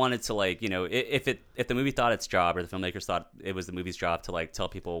movie wanted to like if the movie thought its job or the filmmakers thought it was the movie's job to like tell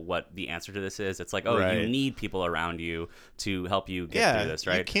people what the answer to this is, it's like, oh, you Right. need people around you to help you get through this,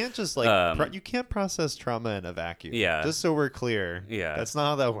 right? You can't just like you can't process trauma in a vacuum. Yeah. Just so we're clear. Yeah. That's not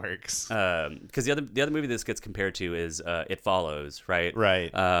how that works. Because the other movie this gets compared to is It Follows, right?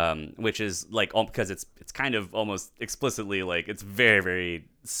 Right. Which is like because it's kind of almost explicitly like it's very very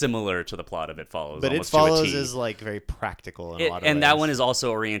similar to the plot of It Follows. But It almost to a Follows T. is like very practical in a lot of ways. And that one is also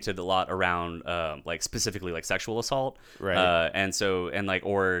oriented a lot around like specifically like sexual assault, Right. and so and like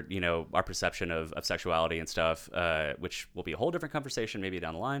or our perception of sexuality and stuff, which will be a whole different conversation maybe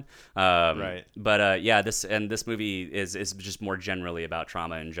down the line. Right. But yeah, this movie is just more generally about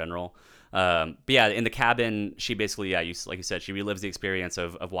trauma in general. But yeah, in the cabin, she basically, like you said, she relives the experience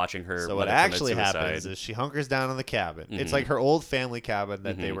of watching her. So what mother commit actually suicide. happens is she hunkers down in the cabin. Mm-hmm. It's like her old family cabin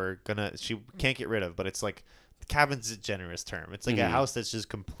that she can't get rid of, but it's like the cabin's a generous term. It's like a house that's just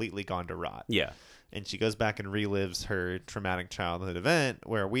completely gone to rot. Yeah. And she goes back and relives her traumatic childhood event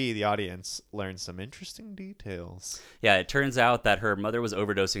where we, the audience, learn some interesting details. Yeah, it turns out that her mother was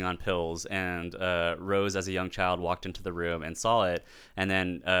overdosing on pills, and Rose, as a young child, walked into the room and saw it. And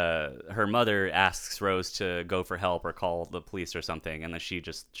then her mother asks Rose to go for help or call the police or something, and then she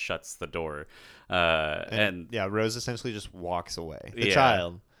just shuts the door. And Yeah, Rose essentially just walks away. The Yeah.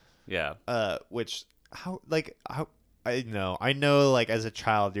 child. yeah, Which, I know, like, as a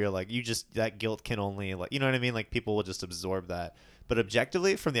child, you're like, that guilt can only, like, you know what I mean? Like, people will just absorb that. But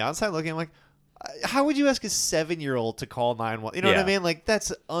objectively, from the outside looking, I'm like, how would you ask a 7-year-old to call 911? You know what I Yeah. mean? Like,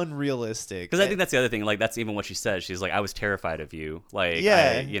 that's unrealistic. because I think that's the other thing. Like that's even what she says. She's like, I was terrified of you. Like,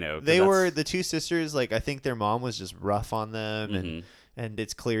 Yeah, 'cause they that's- were the two sisters. Like, I think their mom was just rough on them, and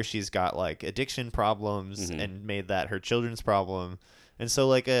it's clear she's got like addiction problems and made that her children's problem. And so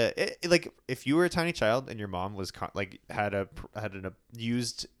like like if you were a tiny child and your mom was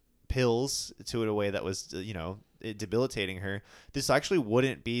used pills to a way that was debilitating her, this actually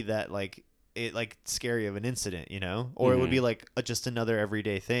wouldn't be that like scary of an incident, or it would be like just another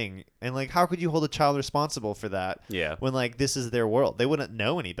everyday thing. And like, how could you hold a child responsible for that? Yeah. When like this is their world, they wouldn't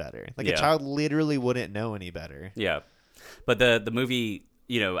know any better. Like a Yeah. child literally wouldn't know any better. Yeah, but the movie,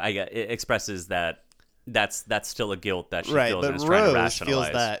 it expresses that that's still a guilt that she Right, feels and but is trying to Rose rationalize.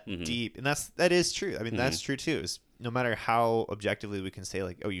 feels that Mhm. deep, and that is true. I mean, that's true too. Is no matter how objectively we can say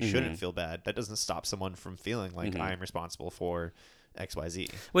like, oh, you shouldn't feel bad, that doesn't stop someone from feeling like I am responsible for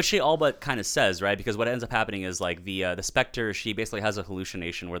XYZ. Which she all but kind of says, right? Because what ends up happening is like the Spectre, she basically has a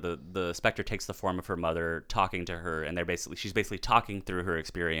hallucination where the Spectre takes the form of her mother talking to her, and she's basically talking through her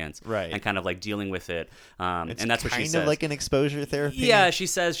experience, right? And kind of like dealing with it. And that's what she says. Kind of like an exposure therapy. Yeah, she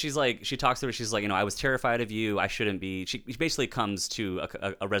says she talks to her. She's like, I was terrified of you. I shouldn't be. She basically comes to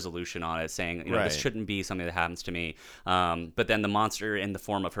a resolution on it, saying, this shouldn't be something that happens to me. But then the monster in the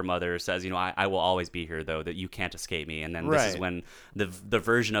form of her mother says, I will always be here, though, that you can't escape me. And then this is when the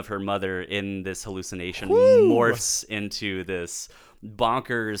version of her mother in this hallucination morphs into this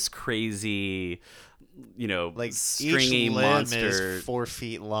bonkers, crazy, like stringy each limb monster, is 4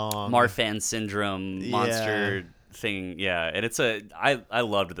 feet long, Marfan syndrome monster thing. Yeah, and I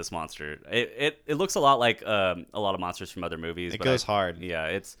loved this monster. It looks a lot like a lot of monsters from other movies. It goes hard. Yeah,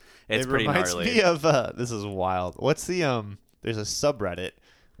 it reminds pretty gnarly. me of this is wild. What's the there's a subreddit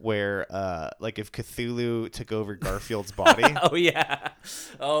where like if Cthulhu took over Garfield's body. Oh yeah.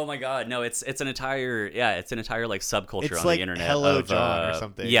 Oh my god. No, it's an entire like subculture it's on like the internet. Hello John or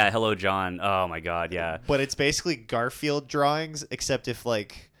something. Yeah, Hello John. Oh my god, yeah. But it's basically Garfield drawings, except if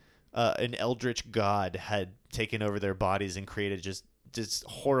like an eldritch god had taken over their bodies and created just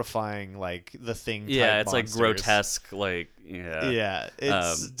horrifying like the Thing type it's monsters. like grotesque, like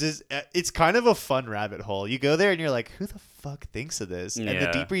it's kind of a fun rabbit hole. You go there and you're like, who the fuck thinks of this? And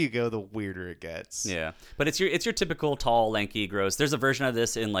the deeper you go, the weirder it gets. Yeah, but it's your typical tall, lanky, gross. There's a version of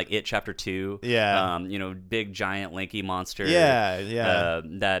this in like It Chapter 2. Yeah, big, giant, lanky monster.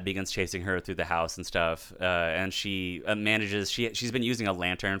 That begins chasing her through the house and stuff. And she manages. She's been using a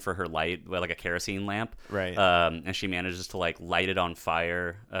lantern for her light, like a kerosene lamp. Right. And she manages to like light it on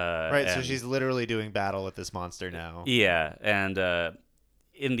fire. Right. So she's literally doing battle with this monster now. Yeah, and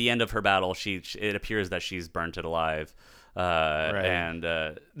in the end of her battle, it appears that she's burnt it alive. And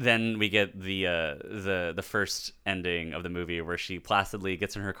then we get the first ending of the movie where she placidly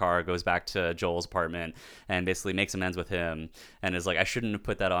gets in her car, goes back to Joel's apartment, and basically makes amends with him, and is like, I shouldn't have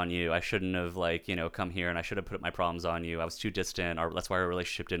put that on you. I shouldn't have come here, and I should have put my problems on you. I was too distant. That's why our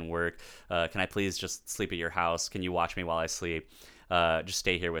relationship didn't work. Can I please just sleep at your house? Can you watch me while I sleep? Just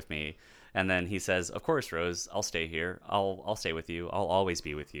stay here with me. And then he says, of course, Rose, I'll stay here. I'll stay with you. I'll always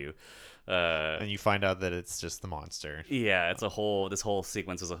be with you. And you find out that it's just the monster. Yeah, this whole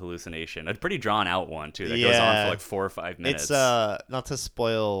sequence is a hallucination. A pretty drawn out one too. That goes on for like 4 or 5 minutes. It's not to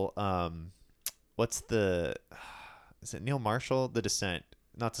spoil. Is it Neil Marshall? The Descent.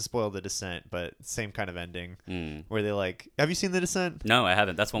 Not to spoil The Descent, but same kind of ending where they like. Have you seen The Descent? No, I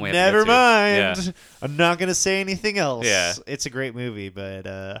haven't. That's one we have Never to get mind. To. Yeah. I'm not gonna say anything else. Yeah, it's a great movie, but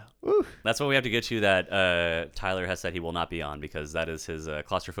that's what we have to get to. That Tyler has said he will not be on because that is his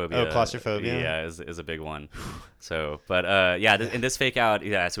claustrophobia. Oh, claustrophobia. Yeah, is a big one. So, but in this fake out,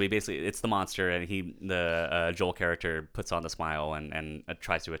 so it's the monster, and the Joel character puts on the smile and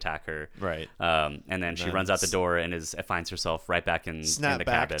tries to attack her. Right. And then she runs out the door and finds herself right back in the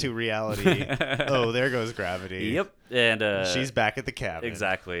back cabin. to reality. Oh, there goes gravity. Yep. And she's back at the cabin.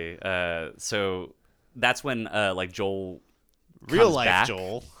 Exactly. So that's when like Joel. Real life back.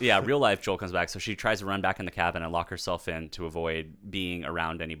 Joel. Yeah, real life Joel comes back. So she tries to run back in the cabin and lock herself in to avoid being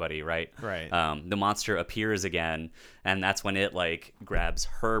around anybody, right? Right. The monster appears again, and that's when it like grabs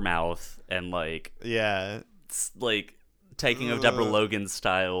her mouth and like like Taking of Deborah Logan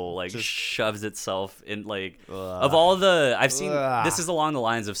style, like just shoves itself in like of all the I've seen. This is along the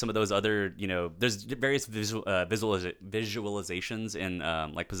lines of some of those other, there's various visualizations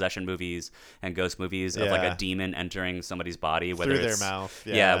in like possession movies and ghost movies of like a demon entering somebody's body, whether through it's their mouth,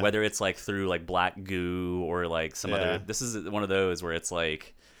 whether it's like through like black goo or like some other. This is one of those where it's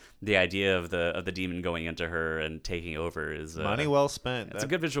like. The idea of the demon going into her and taking over is money well spent. It's a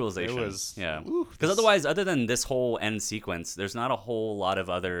good visualization. It was, because otherwise, other than this whole end sequence, there's not a whole lot of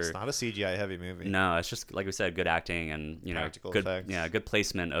other. It's not a CGI heavy movie. No, it's just like we said, good acting and practical good effects. good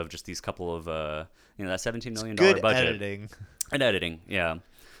placement of just these couple of that $17 million good budget. Editing. Yeah.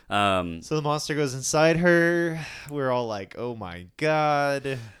 So the monster goes inside her. We're all like, "Oh my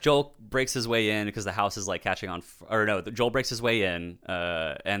god!" Joel breaks his way in because the house is like catching on. Joel breaks his way in,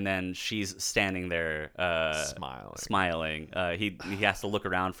 and then she's standing there, smiling. He has to look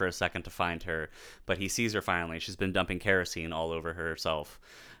around for a second to find her, but he sees her finally. She's been dumping kerosene all over herself.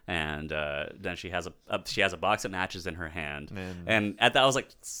 And then she has a box of matches in her hand, and at that I was like,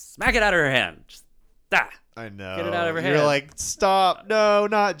 "Smack it out of her hand!" Just, I know. Get it out of her hand. You're like, stop! No,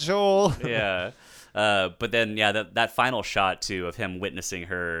 not Joel. Yeah, but then that final shot too of him witnessing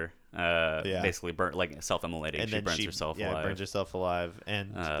her basically burnt, like self-immolating. She burns herself alive. Yeah, burns herself alive,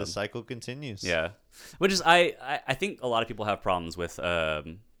 and the cycle continues. Yeah, which is I think a lot of people have problems with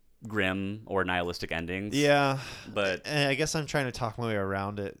grim or nihilistic endings. Yeah, But and I guess I'm trying to talk my way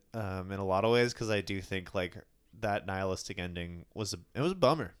around it in a lot of ways, because I do think like that nihilistic ending was a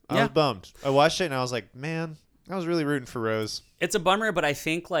bummer. I was bummed. I watched it and I was like, man, I was really rooting for Rose. it's a bummer, but I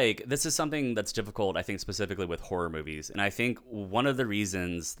think like this is something that's difficult, I think specifically with horror movies. And I think one of the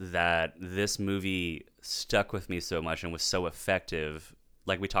reasons that this movie stuck with me so much and was so effective,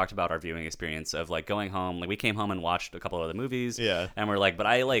 like we talked about our viewing experience of like going home, like we came home and watched a couple of other movies, and we're like, but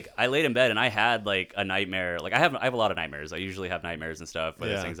I laid in bed and I had like a nightmare. Like I have a lot of nightmares. I usually have nightmares and stuff,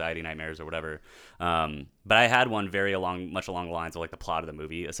 whether it's anxiety nightmares or whatever. But I had one much along the lines of like the plot of the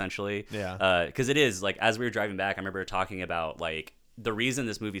movie, essentially. Because it is like, as we were driving back, I remember talking about like the reason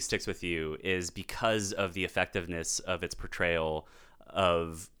this movie sticks with you is because of the effectiveness of its portrayal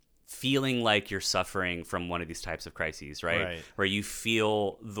of feeling like you're suffering from one of these types of crises, right? Where you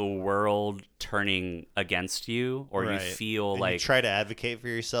feel the world turning against you, or you feel and like you try to advocate for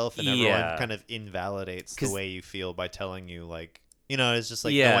yourself, and everyone kind of invalidates the way you feel by telling you like, you know, it's just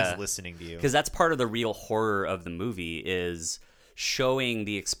like no one's listening to you. Because that's part of the real horror of the movie, is showing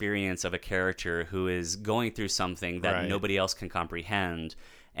the experience of a character who is going through something that nobody else can comprehend,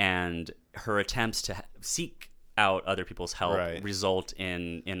 and her attempts to seek out other people's help result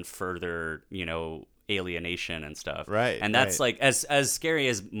in further, you know, alienation and stuff. And that's like as scary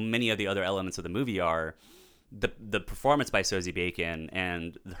as many of the other elements of the movie are. The performance by Sosie Bacon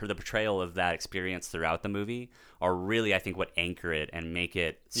and the portrayal of that experience throughout the movie are really, I think, what anchor it and make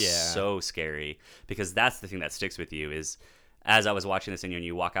it so scary, because that's the thing that sticks with you. Is as I was watching this and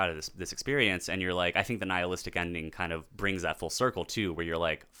you walk out of this experience and you're like, I think the nihilistic ending kind of brings that full circle too, where you're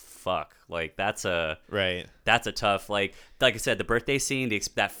like, fuck, like that's a tough, like I said, the birthday scene,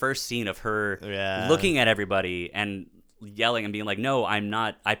 that first scene of her looking at everybody and yelling and being like, no, I'm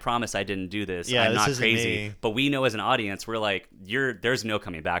not, I promise I didn't do this. I'm not crazy. Me. But we know as an audience, we're like, there's no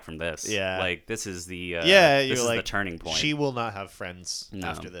coming back from this. Like this is the this is like, the turning point. She will not have friends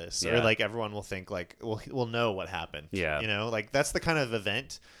after this. Or like everyone will think like, we'll know what happened. You know, like that's the kind of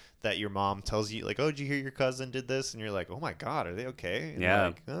event that your mom tells you, like, oh, did you hear your cousin did this? And you're like, oh my God, are they okay? And you're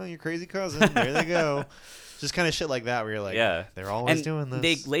like, oh, your crazy cousin. There they go. Just kind of shit like that where you're like, they're always doing this.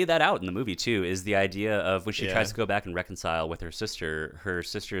 They lay that out in the movie too, is the idea of when she tries to go back and reconcile with her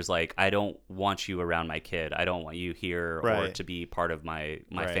sister's like, I don't want you around my kid. I don't want you here or to be part of my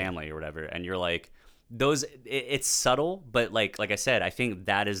family or whatever. And you're like, it's subtle, but like I said, I think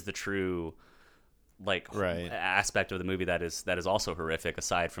that is the true aspect of the movie that is also horrific,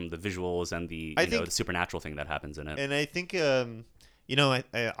 aside from the visuals and the the supernatural thing that happens in it. And I think you know,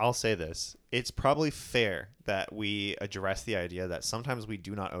 I'll say this. It's probably fair that we address the idea that sometimes we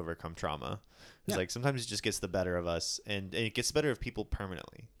do not overcome trauma. It's like sometimes it just gets the better of us, and it gets the better of people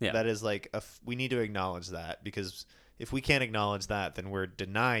permanently. That is like, we need to acknowledge that, because if we can't acknowledge that, then we're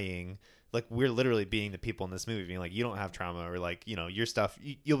denying, like we're literally being the people in this movie being like, you don't have trauma, or like, you know, your stuff,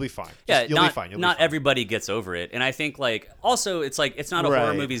 you'll be fine. You'll be fine. Not everybody gets over it. And I think like also it's like, it's not a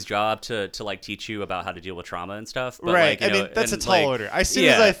horror movie's job to like teach you about how to deal with trauma and stuff. But like, I mean, that's a tall order. As soon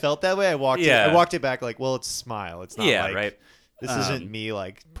as I felt that way, I walked it back like, well, it's Smile. It's not like this isn't me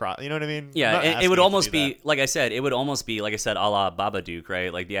like you know what I mean? It would almost be like I said, a la Babadook,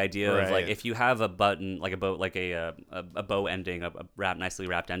 right? Like the idea of like, if you have a button, like a bow ending, a nicely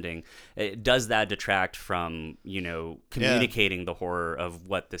wrapped ending, does that detract from, you know, communicating the horror of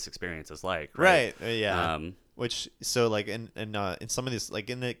what this experience is like, right? Which, so like in some of these, like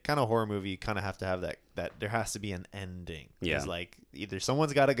in the kind of horror movie, you kind of have to have that there has to be an ending. Because like either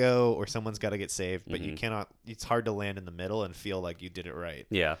someone's got to go or someone's got to get saved, but you cannot, it's hard to land in the middle and feel like you did it right.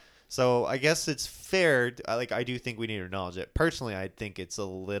 So I guess it's fair. Like, I do think we need to acknowledge it. Personally, I think it's a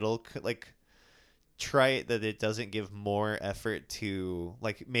little like, try that it doesn't give more effort to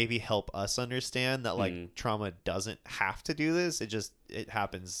like maybe help us understand that like trauma doesn't have to do this. It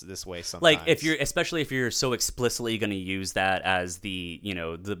happens this way sometimes. Like especially if you're so explicitly going to use that as the, you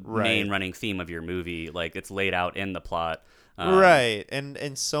know, the main running theme of your movie, like it's laid out in the plot.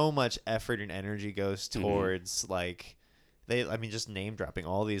 And so much effort and energy goes towards like, just name dropping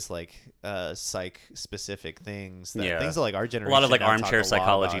all these like psych specific things things that like our generation, a lot of like armchair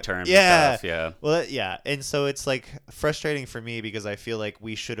psychology terms and stuff. Well, and so it's like frustrating for me because I feel like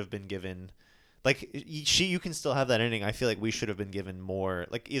we should have been given, like, you can still have that ending. I feel like we should have been given more,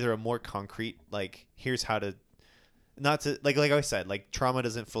 like either a more concrete, like here's how to, not to like I said, like trauma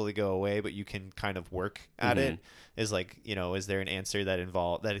doesn't fully go away, but you can kind of work at it. Is like, you know, is there an answer that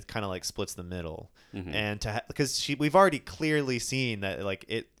it kind of like splits the middle, and because we've already clearly seen that like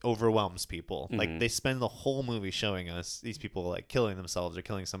it overwhelms people. Like they spend the whole movie showing us these people like killing themselves or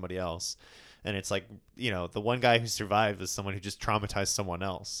killing somebody else, And it's like, the one guy who survived was someone who just traumatized someone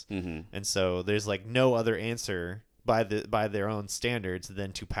else. And so there's like no other answer by their own standards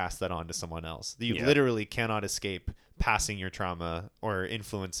than to pass that on to someone else. You literally cannot escape passing your trauma or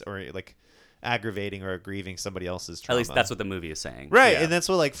influence or like aggravating or grieving somebody else's trauma. At least that's what the movie is saying. Right. Yeah. And that's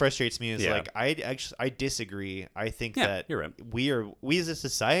what like frustrates me is like, I disagree. I think that you're right. we as a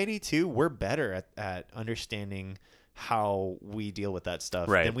society too, we're better at understanding how we deal with that stuff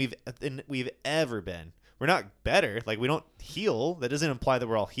than we've ever been. We're not better. Like, we don't heal. That doesn't imply that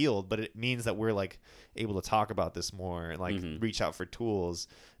we're all healed, but it means that we're like able to talk about this more and like reach out for tools.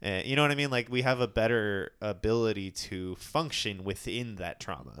 And you know what I mean? Like, we have a better ability to function within that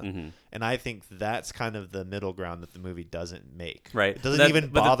trauma. And I think that's kind of the middle ground that the movie doesn't make. Right. It doesn't even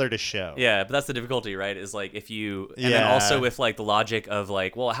bother to show. Yeah, but that's the difficulty, right? Is like if you and then also with like the logic of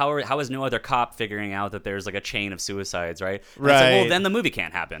like, well, how is no other cop figuring out that there's like a chain of suicides, right? And right. It's like, well, then the movie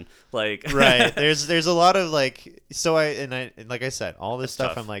can't happen. Like right. There's a lot of like, so I like I said, all this stuff.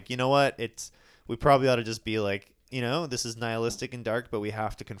 Tough. I'm like, you know what? We probably ought to just be like, this is nihilistic and dark, but we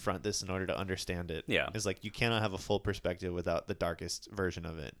have to confront this in order to understand it. Yeah. It's like you cannot have a full perspective without the darkest version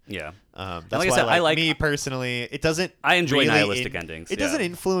of it. Yeah. That's like why I said, I like me personally, it doesn't. I enjoy really nihilistic endings. It doesn't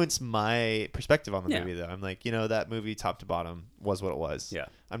influence my perspective on the Yeah. movie though. I'm like, that movie top to bottom was what it was. Yeah.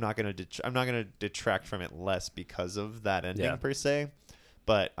 I'm not gonna detract from it less because of that ending Yeah. per se.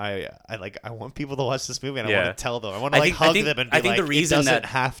 But I want people to watch this movie and I Yeah. want to tell them. I want to hug them and be I think the reason it doesn't that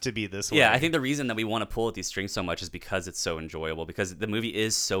have to be this way. Yeah, I think the reason that we want to pull at these strings so much is because it's so enjoyable. Because the movie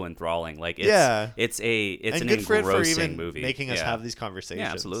is so enthralling. Like, it's an good for it for engrossing even movie, making us have these conversations.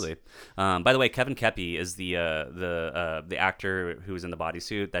 Yeah, absolutely. By the way, Kevin Kepi is the actor who was in the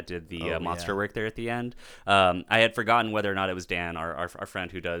bodysuit that did the monster work there at the end. I had forgotten whether or not it was Dan, our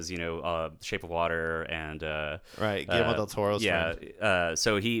friend who does Shape of Water and right, Guillermo del Toro's friend.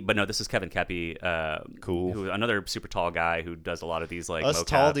 But no, this is Kevin Kepi, cool, who another super tall guy who does a lot of these like Us mocap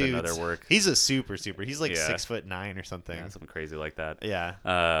tall dudes. and other work. He's a super. He's like 6'9" or something. Yeah, something crazy like that.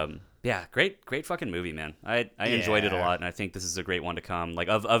 Yeah. Yeah, great fucking movie, man. I enjoyed it a lot, and I think this is a great one to come. Like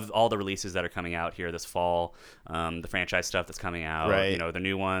of all the releases that are coming out here this fall, the franchise stuff that's coming out, right. The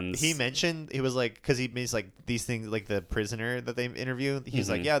new ones. He mentioned he was like, because he means like these things, like the prisoner that they interview. He's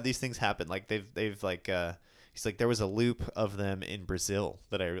like, yeah, these things happen. Like they've like. He's like, there was a loop of them in Brazil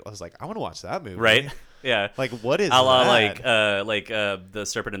that I was like, I want to watch that movie. Right? Yeah. Like, what is a la that? like the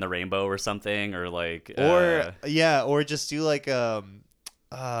Serpent in the Rainbow or something, or like or just do like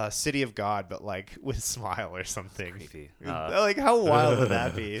City of God, but like with Smile or something. Creepy. Like, how wild would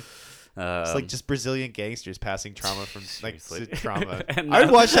that be? It's like just Brazilian gangsters passing trauma from like trauma. I would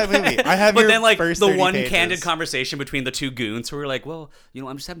watch that movie. I have, but then like first the 30 one pages. candid conversation between the two goons who were like, "Well,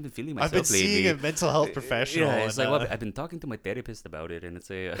 I'm just having been feeling myself I've been lately." seeing a mental health professional. Yeah, it's and, like, well, I've been talking to my therapist about it, and it's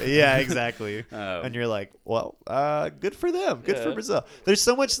a yeah, exactly. And you're like, well, good for them, good for Brazil. There's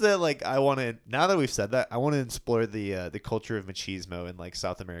so much that like I want to. Now that we've said that, I want to explore the culture of machismo in like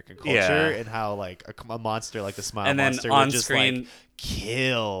South American culture and how like a monster like the Smile and then monster on would just screen. Like,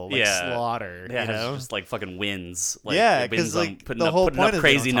 kill, like slaughter. Yeah, just like fucking wins. Like, yeah, because like putting the up, whole putting point up is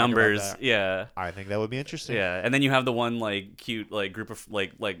crazy numbers. Yeah, I think that would be interesting. Yeah, and then you have the one like cute like group of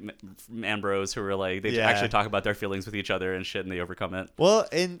like man bros who are like they actually talk about their feelings with each other and shit, and they overcome it. Well,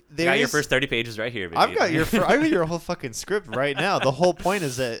 and you got your first 30 pages right here, baby. I've got your whole fucking script right now. The whole point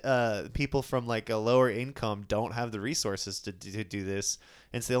is that people from like a lower income don't have the resources to do this.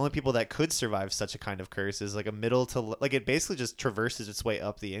 And so the only people that could survive such a kind of curse is like a middle to like it basically just traverses its way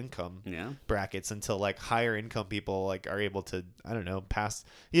up the income brackets until like higher income people like are able to, I don't know, pass,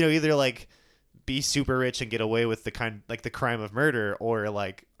 either like be super rich and get away with the crime of murder, or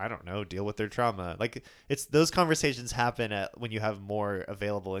like, I don't know, deal with their trauma. Like it's those conversations happen when you have more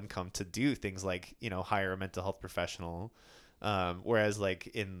available income to do things like, hire a mental health professional. Whereas like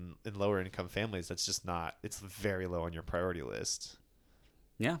in lower income families, that's just not, it's very low on your priority list.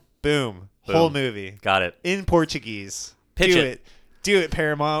 Yeah. Boom. Whole movie. Got it. In Portuguese. Pitch it. Do it,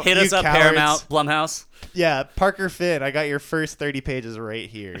 Paramount. Hit us up, cowards. Paramount, Blumhouse. Yeah, Parker Finn. I got your first 30 pages right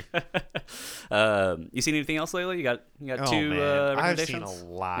here. You seen anything else lately? You got two recommendations? I've seen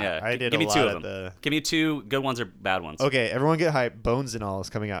a lot. Yeah, I did give a me lot two of of them. the... Give me two good ones or bad ones. Okay, everyone get hyped. Bones and All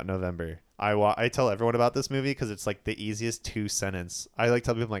is coming out in November. I tell everyone about this movie because it's like the easiest 2-sentence. I like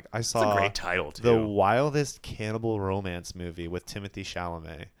tell people, like, I saw It's a great title, too. The wildest cannibal romance movie with Timothée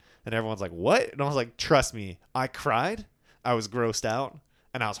Chalamet. And everyone's like, what? And I was like, trust me, I cried, I was grossed out,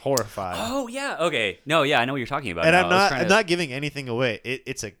 and I was horrified. Oh, yeah. Okay. No, yeah, I know what you're talking about. And now. I'm not giving anything away.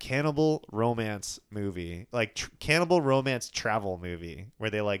 It's a cannibal romance movie, like cannibal romance travel movie,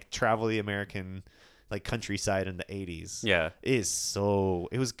 where they like travel the American like countryside in the 80s. Yeah.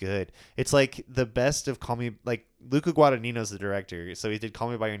 It was good. It's like the best of like Luca Guadagnino's the director, so he did Call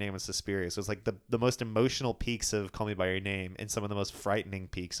Me by Your Name and Suspiria. So it's like the most emotional peaks of Call Me by Your Name and some of the most frightening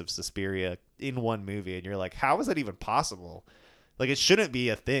peaks of Suspiria in one movie, and you're like, how is that even possible? Like, it shouldn't be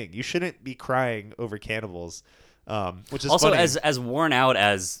a thing. You shouldn't be crying over cannibals. Which is also funny. as worn out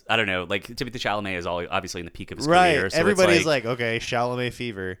as, I don't know, like Timothée Chalamet is obviously in the peak of his right. career. So Everybody's like, okay, Chalamet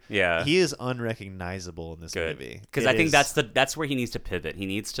fever. Yeah, he is unrecognizable in this movie because I think that's where he needs to pivot.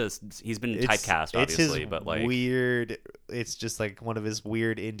 He's been typecast, obviously, but like weird. It's just like one of his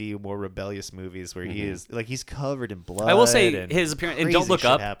weird indie, more rebellious movies where he is like he's covered in blood. I will say his appearance in Don't Look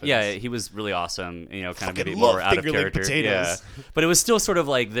Up. Happens. Yeah, he was really awesome. You know, kind of maybe love more out of character. Potatoes. Yeah, but it was still sort of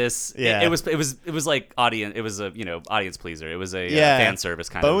like this. Yeah, it was like audience. It was a audience pleaser. It was a fan service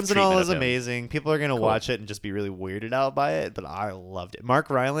kind Bones of. Bones and all is him. amazing. People are gonna watch it and just be really weirded out by it, but I loved it.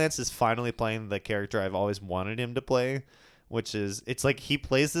 Mark Rylance is finally playing the character I've always wanted him to play, which is it's like he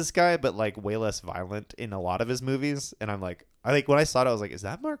plays this guy but like way less violent in a lot of his movies, and I'm like, I think when I saw it I was like, is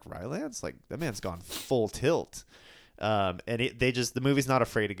that Mark Rylance? Like, that man's gone full tilt. And the movie's not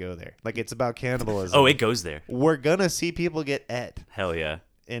afraid to go there. Like, it's about cannibalism. Oh, it goes there. We're gonna see people get ate. Hell yeah.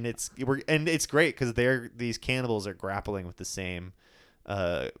 And it's great because these cannibals are grappling with the same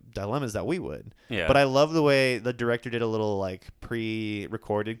dilemmas that we would. Yeah. But I love the way the director did a little like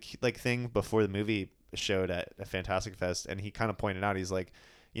pre-recorded like thing before the movie showed at a Fantastic Fest, and he kind of pointed out, he's like,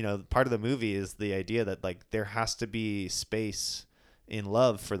 you know, part of the movie is the idea that like there has to be space in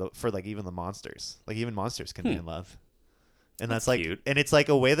love for like even the monsters. Like, even monsters can be in love, and that's like cute. And it's like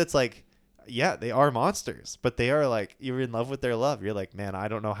a way that's like, yeah, they are monsters, but they are like, you're in love with their love. You're like, man, I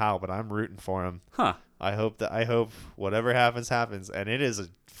don't know how, but I'm rooting for them. Huh. I hope whatever happens. And it is a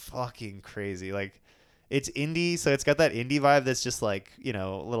fucking crazy, like, it's indie. So it's got that indie vibe. That's just like, you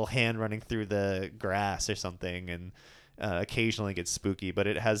know, a little hand running through the grass or something. And occasionally gets spooky, but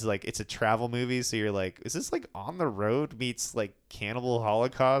it has like, it's a travel movie. So you're like, is this like On the Road meets like Cannibal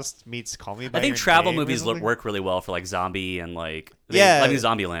Holocaust meets Call Me by Your Name? I think travel movies work really well for like zombie and like, yeah, I mean,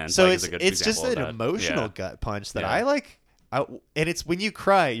 Zombieland. So like, it's is a good just example an of that. emotional gut punch that I like. And it's when you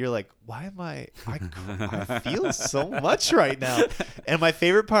cry, you're like, why am I feel so much right now. And my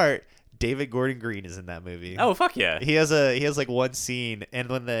favorite part, David Gordon Green is in that movie. Oh, fuck yeah. He has like one scene,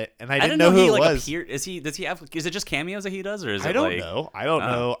 and I didn't know who he it like was. Does he have, is it just cameos that he does, or is it I don't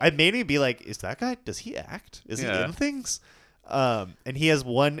know. I made me be like, is that guy, does he act? Is he in things? And he has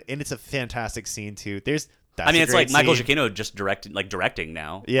one, and it's a fantastic scene too. It's like Michael Giacchino just directing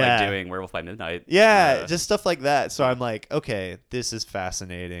now. Yeah. Like doing Werewolf by Midnight. Yeah, just stuff like that. So I'm like, okay, this is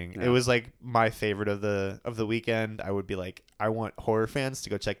fascinating. Yeah. It was like my favorite of the weekend. I would be like, I want horror fans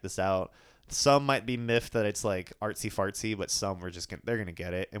to go check this out. Some might be miffed that it's like artsy fartsy, but some were they're gonna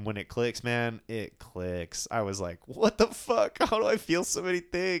get it. And when it clicks, man, it clicks. I was like, what the fuck? How do I feel so many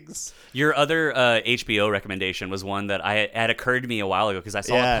things? Your other HBO recommendation was one that had occurred to me a while ago because I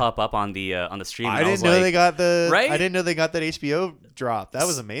saw it pop up on the stream. I didn't know they got right? I didn't know they got that HBO drop. That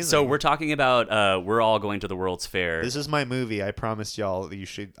was amazing. So we're talking about We're All Going to the World's Fair. This is my movie. I promised y'all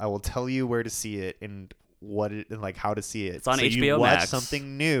that I will tell you where to see it and like how to see it. It's on so HBO you watch Max.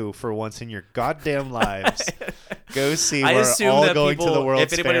 Something new for once in your goddamn lives. Go see I We're assume All that Going people, to the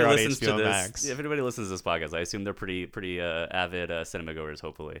World's if anybody Fair on listens HBO to this, Max. If anybody listens to this podcast, I assume they're pretty avid cinema goers.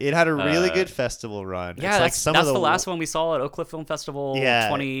 Hopefully, it had a really good festival run. Yeah, it's like that's the last one we saw at Oak Cliff Film Festival.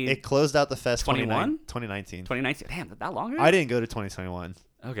 Yeah, it closed out the fest 2019. Damn, that long ago? I didn't go to 2021.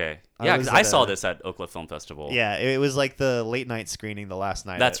 Okay. Yeah, because I saw this at Oak Cliff Film Festival. Yeah, it was like the late night screening, the last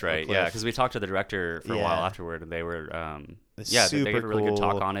night. That's right. Yeah, because we talked to the director for a while afterward, and they were, they gave a really good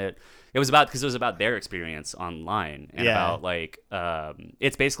talk on it. It was about their experience online and about like,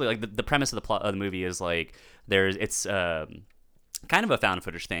 it's basically like the premise of the plot of the movie is like it's kind of a found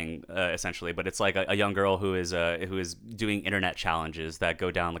footage thing essentially, but it's like a young girl who is doing internet challenges that go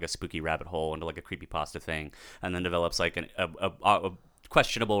down like a spooky rabbit hole into like a creepypasta thing, and then develops like a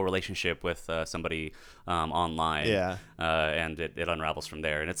questionable relationship with somebody online. And it unravels from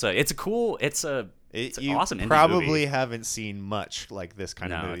there, and it's an awesome indie probably movie. Haven't seen much like this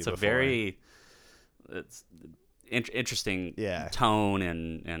kind of movie it's a before. it's interesting Yeah. tone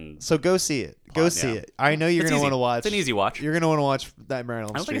and So go see it. Go see it. I know you're It's going to easy. want to watch. It's an easy watch. You're going to want to watch Nightmare on Elm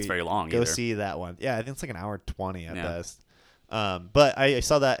Street. I don't think it's very long Go either. see that one. Yeah, I think it's like an hour 20 at best. But I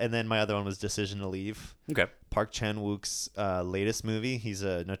saw that, and then my other one was Decision to Leave. Okay. Park Chan-wook's latest movie. He's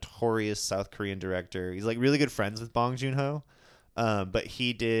a notorious South Korean director. He's like really good friends with Bong Joon-ho. But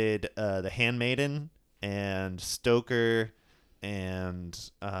he did The Handmaiden and Stoker and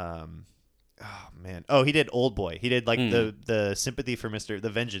he did Old Boy. He did like the Sympathy for the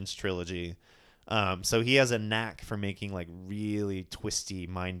Vengeance trilogy. So he has a knack for making like really twisty,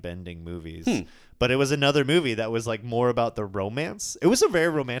 mind-bending movies. But it was another movie that was like more about the romance. It was a very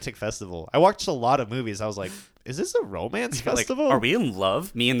romantic festival. I watched a lot of movies. I was like, is this a romance festival? Like, are we in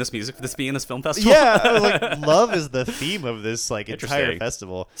love? Me and this film festival? Yeah, I was like, love is the theme of this like entire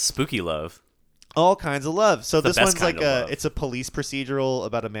festival. Spooky love. All kinds of love. So this one's like it's a police procedural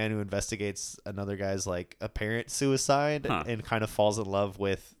about a man who investigates another guy's like apparent suicide and kind of falls in love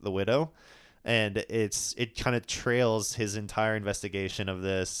with the widow. And it kind of trails his entire investigation of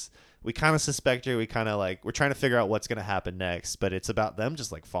this. We kind of suspect her. We're trying to figure out what's going to happen next, but it's about them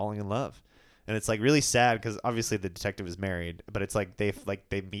just like falling in love. And it's like really sad because obviously the detective is married, but it's like they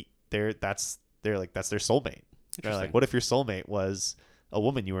meet that's their soulmate. They're like, what if your soulmate was a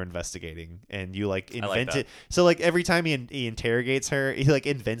woman you were investigating and you like invented? So like every time he interrogates her, he like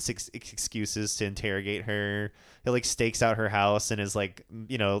invents excuses to interrogate her. He like stakes out her house and is like,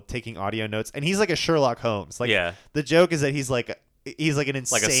 taking audio notes. And he's like a Sherlock Holmes. Like the joke is that he's like an insane,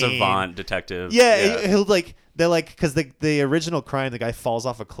 like a savant detective. He'll like, they're like, because the original crime, the guy falls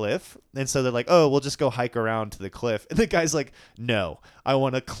off a cliff, and so they're like, oh, we'll just go hike around to the cliff, and the guy's like, no, I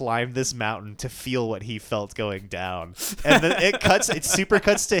want to climb this mountain to feel what he felt going down. And then it super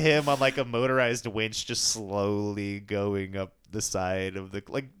cuts to him on like a motorized winch just slowly going up the side of the,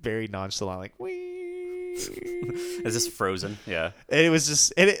 like, very nonchalant, like, wee. Is this Frozen? Yeah. And it was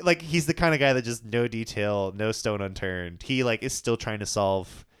just, like, he's the kind of guy that just no detail, no stone unturned. He like is still trying to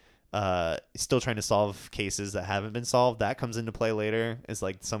solve cases that haven't been solved. That comes into play later. It's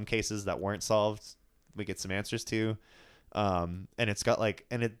like some cases that weren't solved, we get some answers to. And it's got like,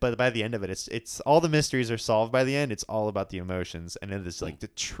 but by the end of it, it's all the mysteries are solved by the end. It's all about the emotions, and it is like the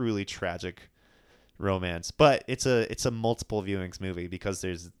truly tragic romance. But it's a multiple viewings movie because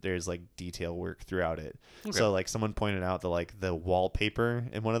there's like detail work throughout it. Okay. So like someone pointed out that like the wallpaper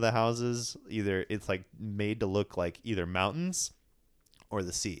in one of the houses, either it's like made to look like either mountains or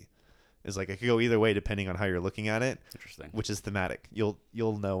the sea. It's like it could go either way depending on how you're looking at it. Interesting. Which is thematic. You'll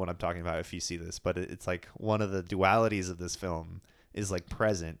know what I'm talking about if you see this, but it's like one of the dualities of this film is like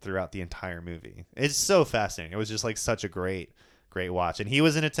present throughout the entire movie. It's so fascinating. It was just like such a great watch. And he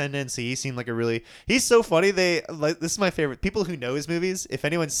was in attendance. He seemed like he's so funny. This is my favorite. People who know his movies, if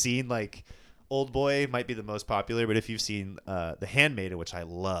anyone's seen like Old Boy, might be the most popular, but if you've seen The Handmaiden, which I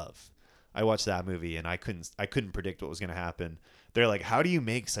love, I watched that movie and I couldn't predict what was going to happen. They're like, how do you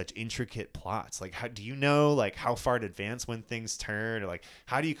make such intricate plots? Like, how do you know like how far in advance when things turn, or like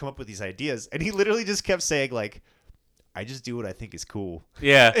how do you come up with these ideas? And he literally just kept saying like, I just do what I think is cool.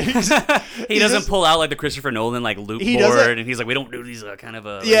 Yeah. he doesn't pull out like the Christopher Nolan like loop board, and he's like, we don't do these kind of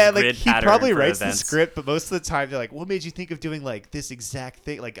a grid he probably writes the script, but most of the time they're like, what made you think of doing like this exact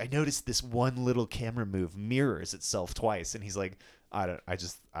thing? Like, I noticed this one little camera move mirrors itself twice, and he's like,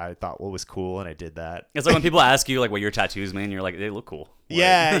 I thought what was cool and I did that. It's like when people ask you like what your tattoos mean, you're like, they look cool.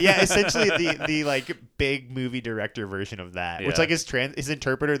 Yeah, essentially the like big movie director version of that, which like his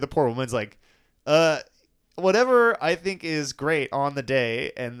interpreter, the poor woman's like, whatever I think is great on the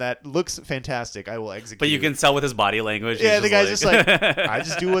day and that looks fantastic, I will execute. But you can tell with his body language. Yeah, the guy's just like, I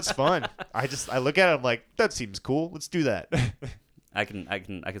just do what's fun. I look at it, I'm like, that seems cool. Let's do that. I can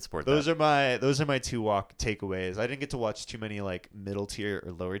support those that. Those are my two takeaways. I didn't get to watch too many like middle tier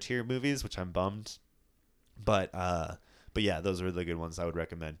or lower tier movies, which I'm bummed. But yeah, those are the good ones I would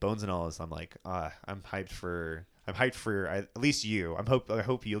recommend. Bones and All is, I'm like, I'm hyped for at least you. I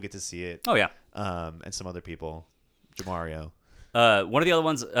hope you'll get to see it. Oh yeah. And some other people, Jamario. One of the other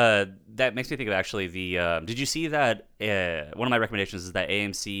ones that makes me think of actually did you see that one of my recommendations is that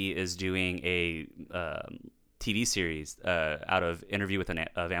AMC is doing a TV series out of Interview with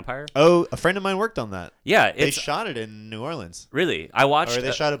a Vampire. Oh, a friend of mine worked on that. Yeah, they shot it in New Orleans. Really? I watched. Or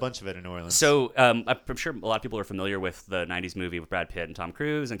they shot a bunch of it in New Orleans. So I'm sure a lot of people are familiar with the '90s movie with Brad Pitt and Tom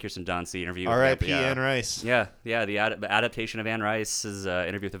Cruise and Kirsten Dunst, The Interview. R.I.P. Anne Rice. Yeah. The adaptation of Anne Rice's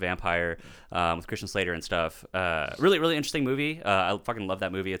Interview with a Vampire with Christian Slater and stuff. Really, really interesting movie. I fucking love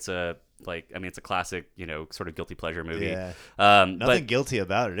that movie. It's a classic, sort of guilty pleasure movie. Yeah. Nothing guilty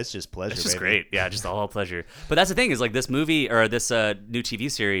about it. It's just pleasure. It's just great. Yeah, just all pleasure. But that's the thing is like this movie or this new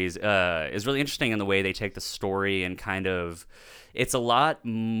TV series is really interesting in the way they take the story and kind of. It's a lot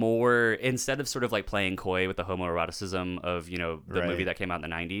more, instead of sort of like playing coy with the homoeroticism of, the movie that came out in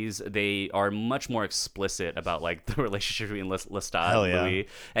the 90s, they are much more explicit about like the relationship between Lestat and Louis.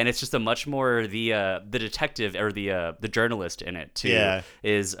 And it's just a much more, the detective or the journalist in it too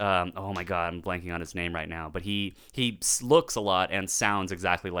is, oh my God, I'm blanking on his name right now, but he looks a lot and sounds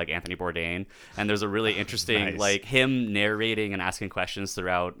exactly like Anthony Bourdain. And there's a really interesting, like him narrating and asking questions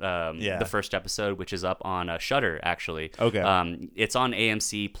throughout the first episode, which is up on Shudder actually. Okay. It's on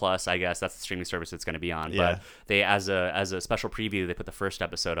AMC Plus, I guess. That's the streaming service it's going to be on. Yeah. But they, as a special preview, they put the first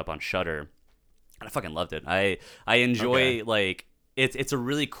episode up on Shudder, and I fucking loved it. I enjoy like it's a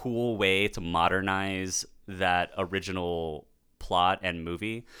really cool way to modernize that original plot and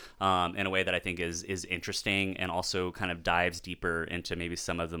movie in a way that I think is interesting, and also kind of dives deeper into maybe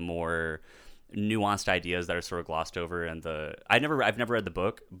some of the more nuanced ideas that are sort of glossed over. And I've never read the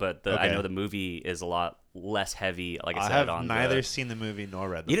book, but I know the movie is a lot less heavy. Like I said, have neither seen the movie nor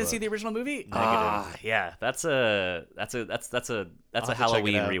read the book. You didn't see the original movie? Yeah, that's a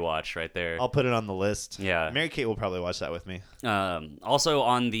Halloween rewatch right there. I'll put it on the list. Yeah, Mary Kate will probably watch that with me. Also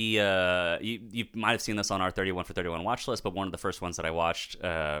on the you might have seen this on our 31 for 31 watch list, but one of the first ones that I watched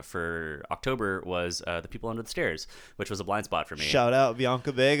for October was The People Under the Stairs, which was a blind spot for me. Shout out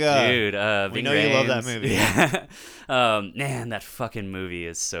Bianca Vega, dude. We know you love that movie. Yeah. Man, that fucking movie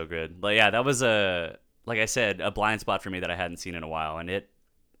is so good. Like, yeah, that was like I said, a blind spot for me that I hadn't seen in a while, and it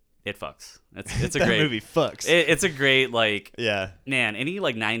fucks. It's a that great movie. Fucks. It's a great, like, yeah. Man, any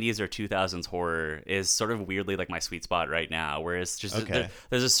like 90s or 2000s horror is sort of weirdly like my sweet spot right now, where it's just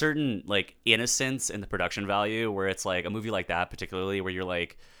there's a certain like innocence in the production value, where it's like a movie like that particularly, where you're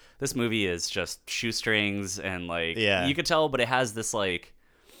like, this movie is just shoestrings and like you could tell, but it has this like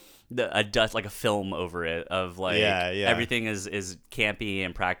a dust, like a film over it of like everything is campy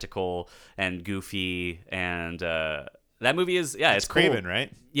and practical and goofy, and that movie is it's Craven, cool.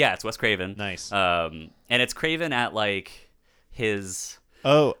 right? Yeah, it's Wes Craven. Nice. And it's Craven at like his.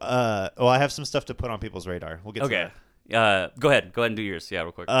 I have some stuff to put on people's radar. We'll get to that. Go ahead and do yours. Yeah,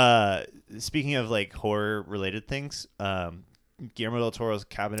 real quick. Speaking of like horror related things, Guillermo del Toro's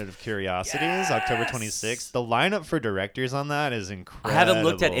Cabinet of Curiosities, October 26th. The lineup for directors on that is incredible. I haven't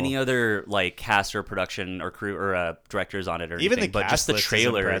looked at any other like cast or production or crew or directors on it or even anything, the but just the cast list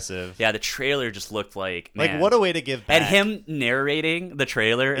trailer. is impressive. Yeah, the trailer just looked like, man. Like, what a way to give back. And him narrating the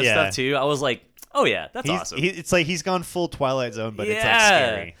trailer and stuff too. I was like, oh yeah, that's awesome. It's like he's gone full Twilight Zone, but it's like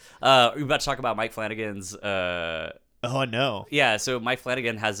scary. We're about to talk about Mike Flanagan's. Oh no! Yeah, so Mike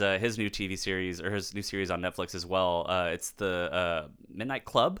Flanagan has his new TV series, or his new series on Netflix as well. It's the Midnight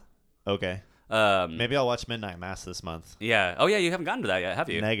Club. Okay. Maybe I'll watch Midnight Mass this month. Yeah. Oh yeah, you haven't gotten to that yet, have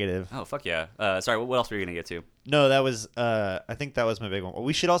you? Negative. Oh fuck yeah. Sorry, what else were you gonna get to? No, that was. I think that was my big one.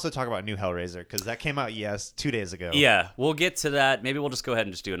 We should also talk about New Hellraiser, because that came out 2 days ago. Yeah, we'll get to that. Maybe we'll just go ahead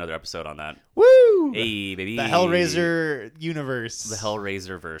and just do another episode on that. Woo! Hey baby. The Hellraiser universe. The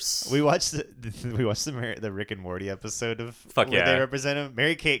Hellraiser verse. We watched the Rick and Morty episode of where they represent him.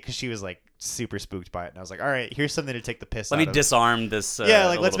 Mary Kate, because she was like super spooked by it, and I was like, all right, here's something to take the piss out of. Let me disarm this.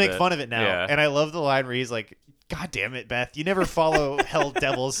 Let's make fun of it now. Yeah. And I love the line where he's like, God damn it, Beth, you never follow Hell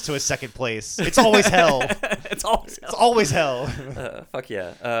Devils to a second place. It's always hell. It's always hell. It's always hell. Fuck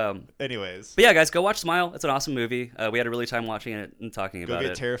yeah. Anyways. But yeah, guys, go watch Smile. It's an awesome movie. We had a really time watching it and talking about it. Go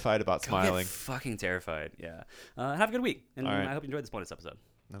get terrified about smiling. Get fucking terrified. Yeah. Have a good week. And right. I hope you enjoyed this bonus episode.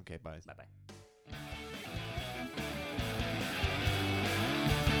 Okay, bye. Bye-bye.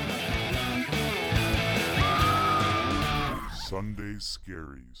 Sunday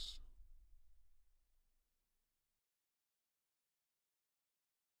Scaries.